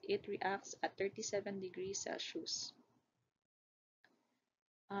unless it reacts at 37 degrees Celsius.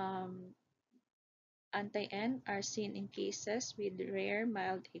 Anti-N are seen in cases with rare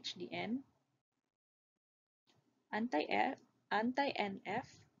mild HDN. Anti-NF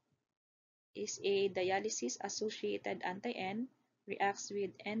is a dialysis-associated anti-N, reacts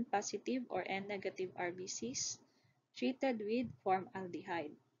with N-positive or N-negative RBCs, treated with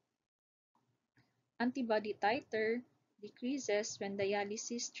formaldehyde. Antibody titer decreases when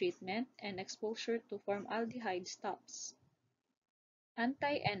dialysis treatment and exposure to formaldehyde stops.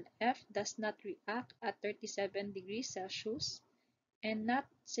 Anti-NF does not react at 37 degrees Celsius and not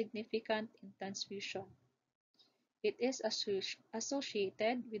significant in transfusion. It is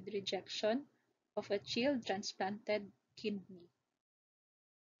associated with rejection of a child transplanted kidney.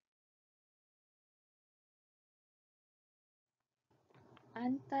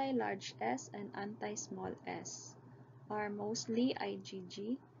 Anti-large S and anti-small s are mostly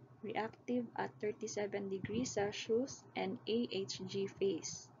IgG, reactive at 37 degrees Celsius and AHG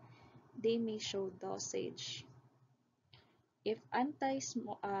phase. They may show dosage. If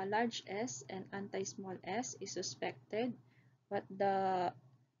anti-large S and anti-small s is suspected, but the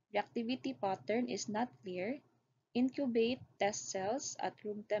Reactivity pattern is not clear. Incubate test cells at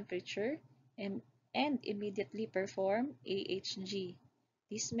room temperature and, and immediately perform AHG.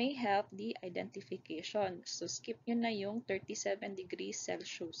 This may help the identification. So skip nyo na yung 37 degrees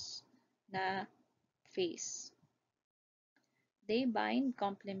Celsius na phase. They bind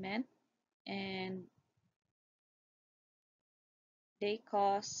complement and they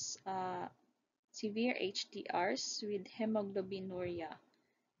cause severe HTRs with hemoglobinuria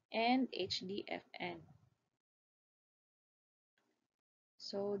and HDFN.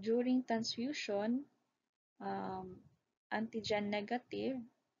 So during transfusion, antigen negative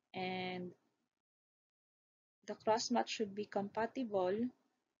and the crossmatch should be compatible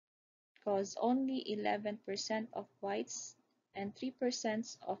because only 11% of whites and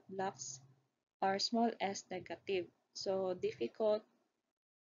 3% of blacks are small s negative. So difficult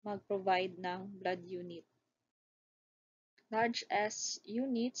mag-provide ng blood unit. Large S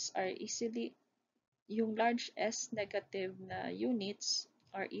units are easily, yung large S negative na units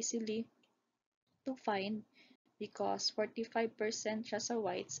are easily to find because 45% siya sa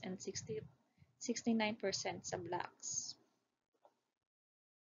whites and 69% sa blacks.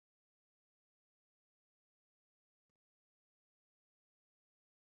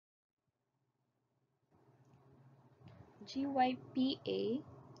 GYPA,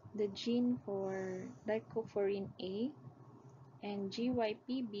 the gene for leucovorin A, and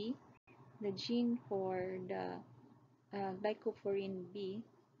GYPB, the gene for the leucovorin B,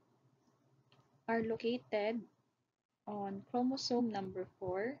 are located on chromosome number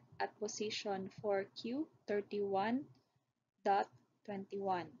 4 at position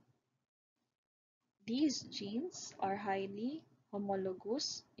 4q31.21. These genes are highly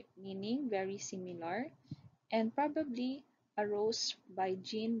homologous, meaning very similar, and probably arose by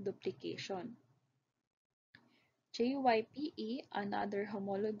gene duplication. JYPE, another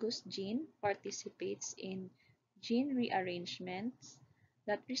homologous gene, participates in gene rearrangements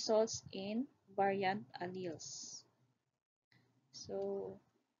that results in variant alleles. So,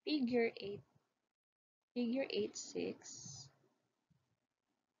 figure 8, figure 8.6,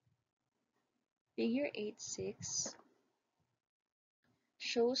 figure 8.6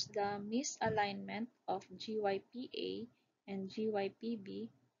 shows the misalignment of GYPA and GYPB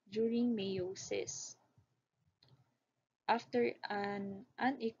during meiosis. After an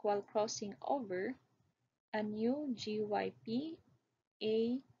unequal crossing over, a new GYPA-B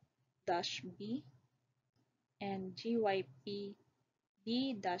and GYPB-A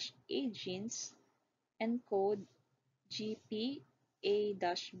genes encode GPA-B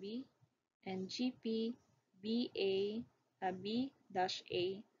and GPBA-B-A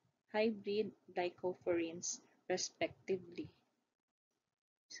hybrid glycophorins respectively.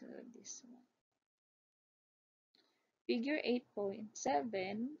 So this one. Figure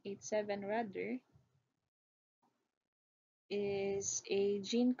 8.7 rather, is a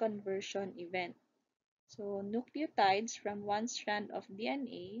gene conversion event. So nucleotides from one strand of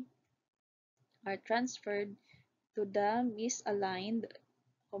DNA are transferred to the misaligned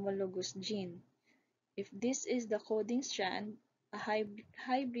homologous gene. If this is the coding strand, a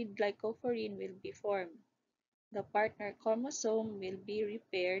hybrid glycophorin will be formed. The partner chromosome will be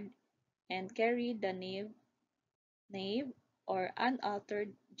repaired and carry the naive or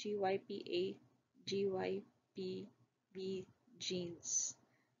unaltered GYPA, GYPB genes.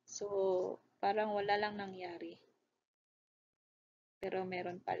 So, parang wala lang nangyari. Pero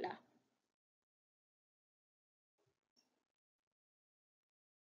meron pala.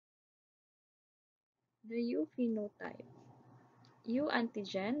 The U phenotype. U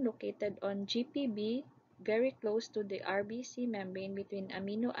antigen located on GPB very close to the RBC membrane between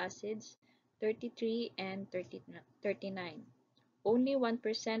amino acids 33 and 39. Only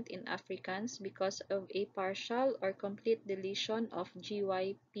 1% in Africans because of a partial or complete deletion of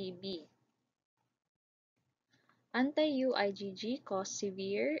GYPB. Anti-U IgG cause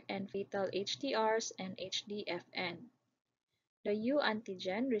severe and fatal HTRs and HDFN. The U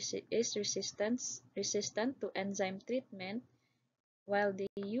antigen is resistant to enzyme treatment, while the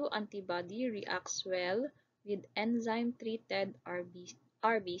U antibody reacts well with enzyme-treated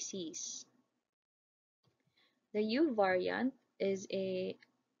RBCs. The U variant is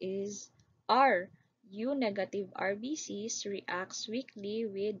R. U negative RBCs reacts weakly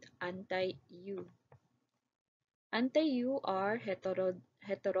with anti-U. Anti-U are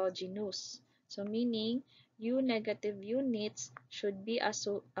heterogeneous, so meaning U negative units should be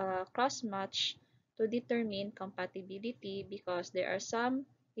cross-matched to determine compatibility because there are some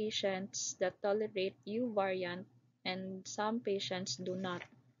patients that tolerate U variant and some patients do not.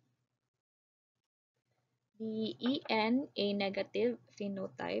 The ENA negative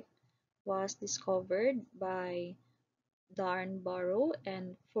phenotype was discovered by Darnborough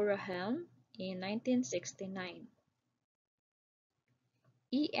and Furahelm in 1969.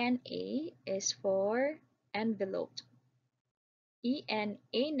 ENA is for enveloped. ENA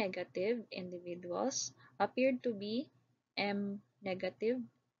negative individuals appeared to be M negative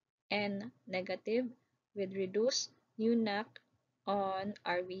and negative with reduced UNAC on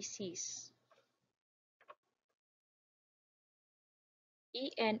RBCs.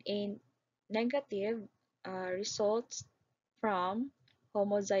 ENA negative results from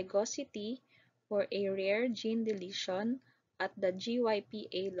homozygosity for a rare gene deletion at the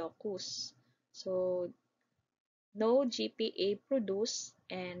GYPA locus. So no GPA produced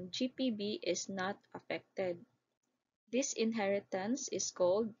and GPB is not affected. This inheritance is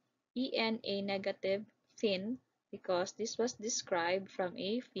called ENA negative Finn because this was described from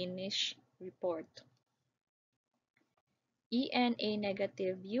a Finnish report. ENA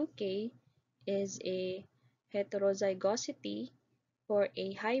negative UK is a heterozygosity for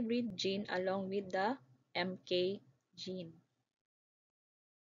a hybrid gene along with the MK gene.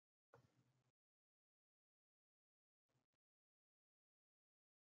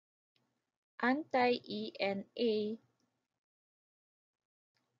 Anti-ENA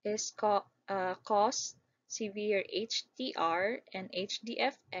is cause severe HTR and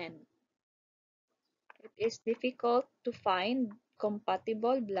HDFN. It is difficult to find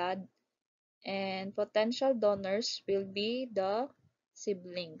compatible blood and potential donors will be the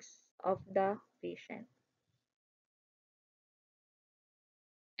siblings of the patient.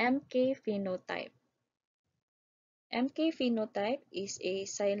 MK phenotype. MK phenotype is a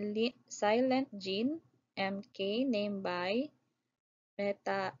silent gene MK named by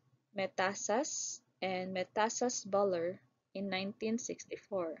Metasas and Metasas Buller in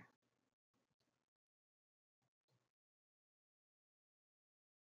 1964.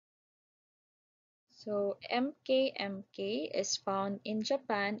 So MK is found in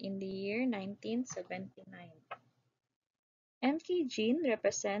Japan in the year 1979. MK gene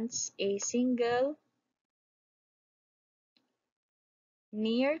represents a single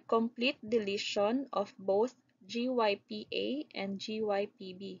near complete deletion of both GYPA and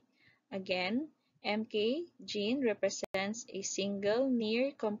GYPB. Again, MK gene represents a single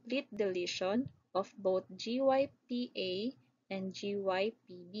near complete deletion of both GYPA and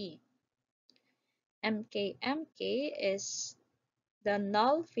GYPB. MK is the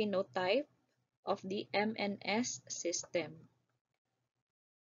null phenotype of the MNS system.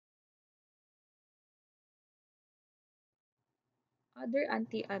 Other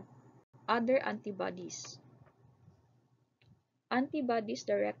antibodies. Antibodies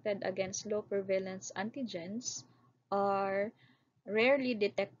directed against low prevalence antigens are rarely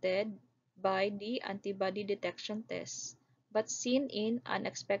detected by the antibody detection test, but seen in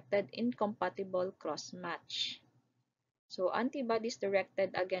unexpected incompatible cross-match. So antibodies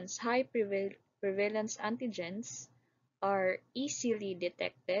directed against high prevalence antigens are easily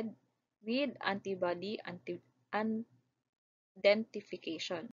detected with antibody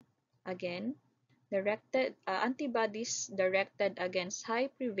identification. Again, antibodies directed against high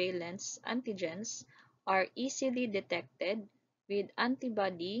prevalence antigens are easily detected with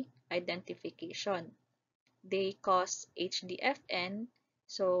antibody identification. They cause HDFN,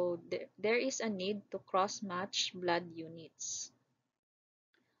 so there is a need to cross-match blood units.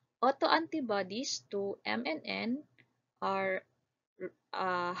 Autoantibodies to MNN are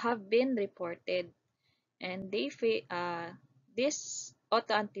have been reported, and these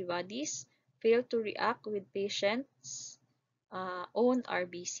autoantibodies fail to react with patients' own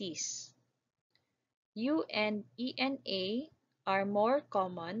RBCs. U and ENA are more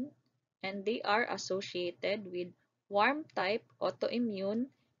common, and they are associated with warm-type autoimmune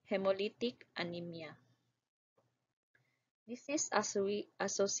hemolytic anemia. Disease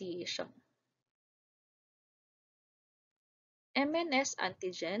association. MNS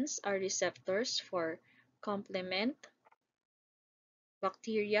antigens are receptors for complement,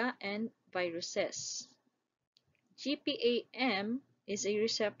 bacteria, and viruses. GPAM is a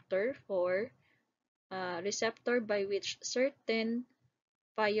receptor by which certain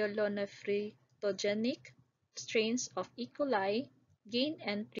pyelonephritogenic strains of E. coli gain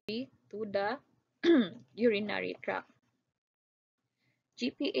entry to the urinary tract.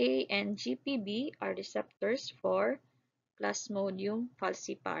 GPA and GPB are receptors for Plasmodium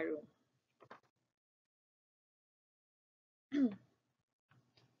falciparum.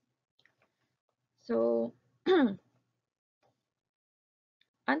 So,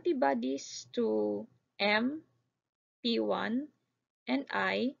 antibodies to M, P1, and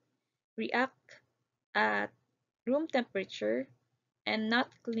I react at room temperature and not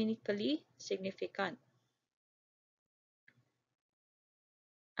clinically significant.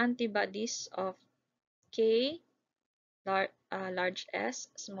 Antibodies of K, large S,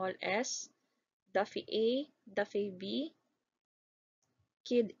 small s, Duffy A, Duffy B,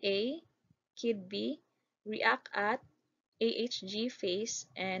 Kid A, Kid B react at AHG phase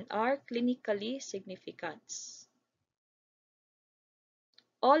and are clinically significant.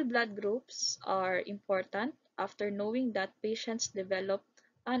 All blood groups are important after knowing that patients develop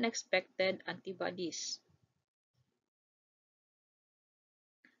unexpected antibodies.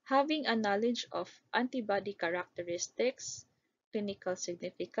 Having a knowledge of antibody characteristics, clinical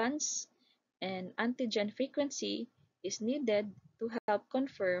significance, and antigen frequency is needed to help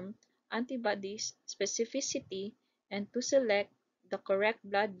confirm antibodies specificity and to select the correct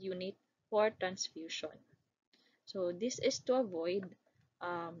blood unit for transfusion. So this is to avoid,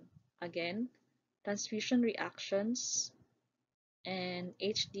 um, again, transfusion reactions and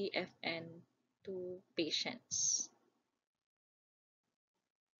HDFN to patients.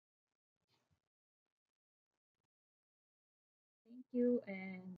 Thank you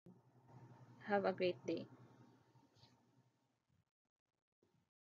and have a great day.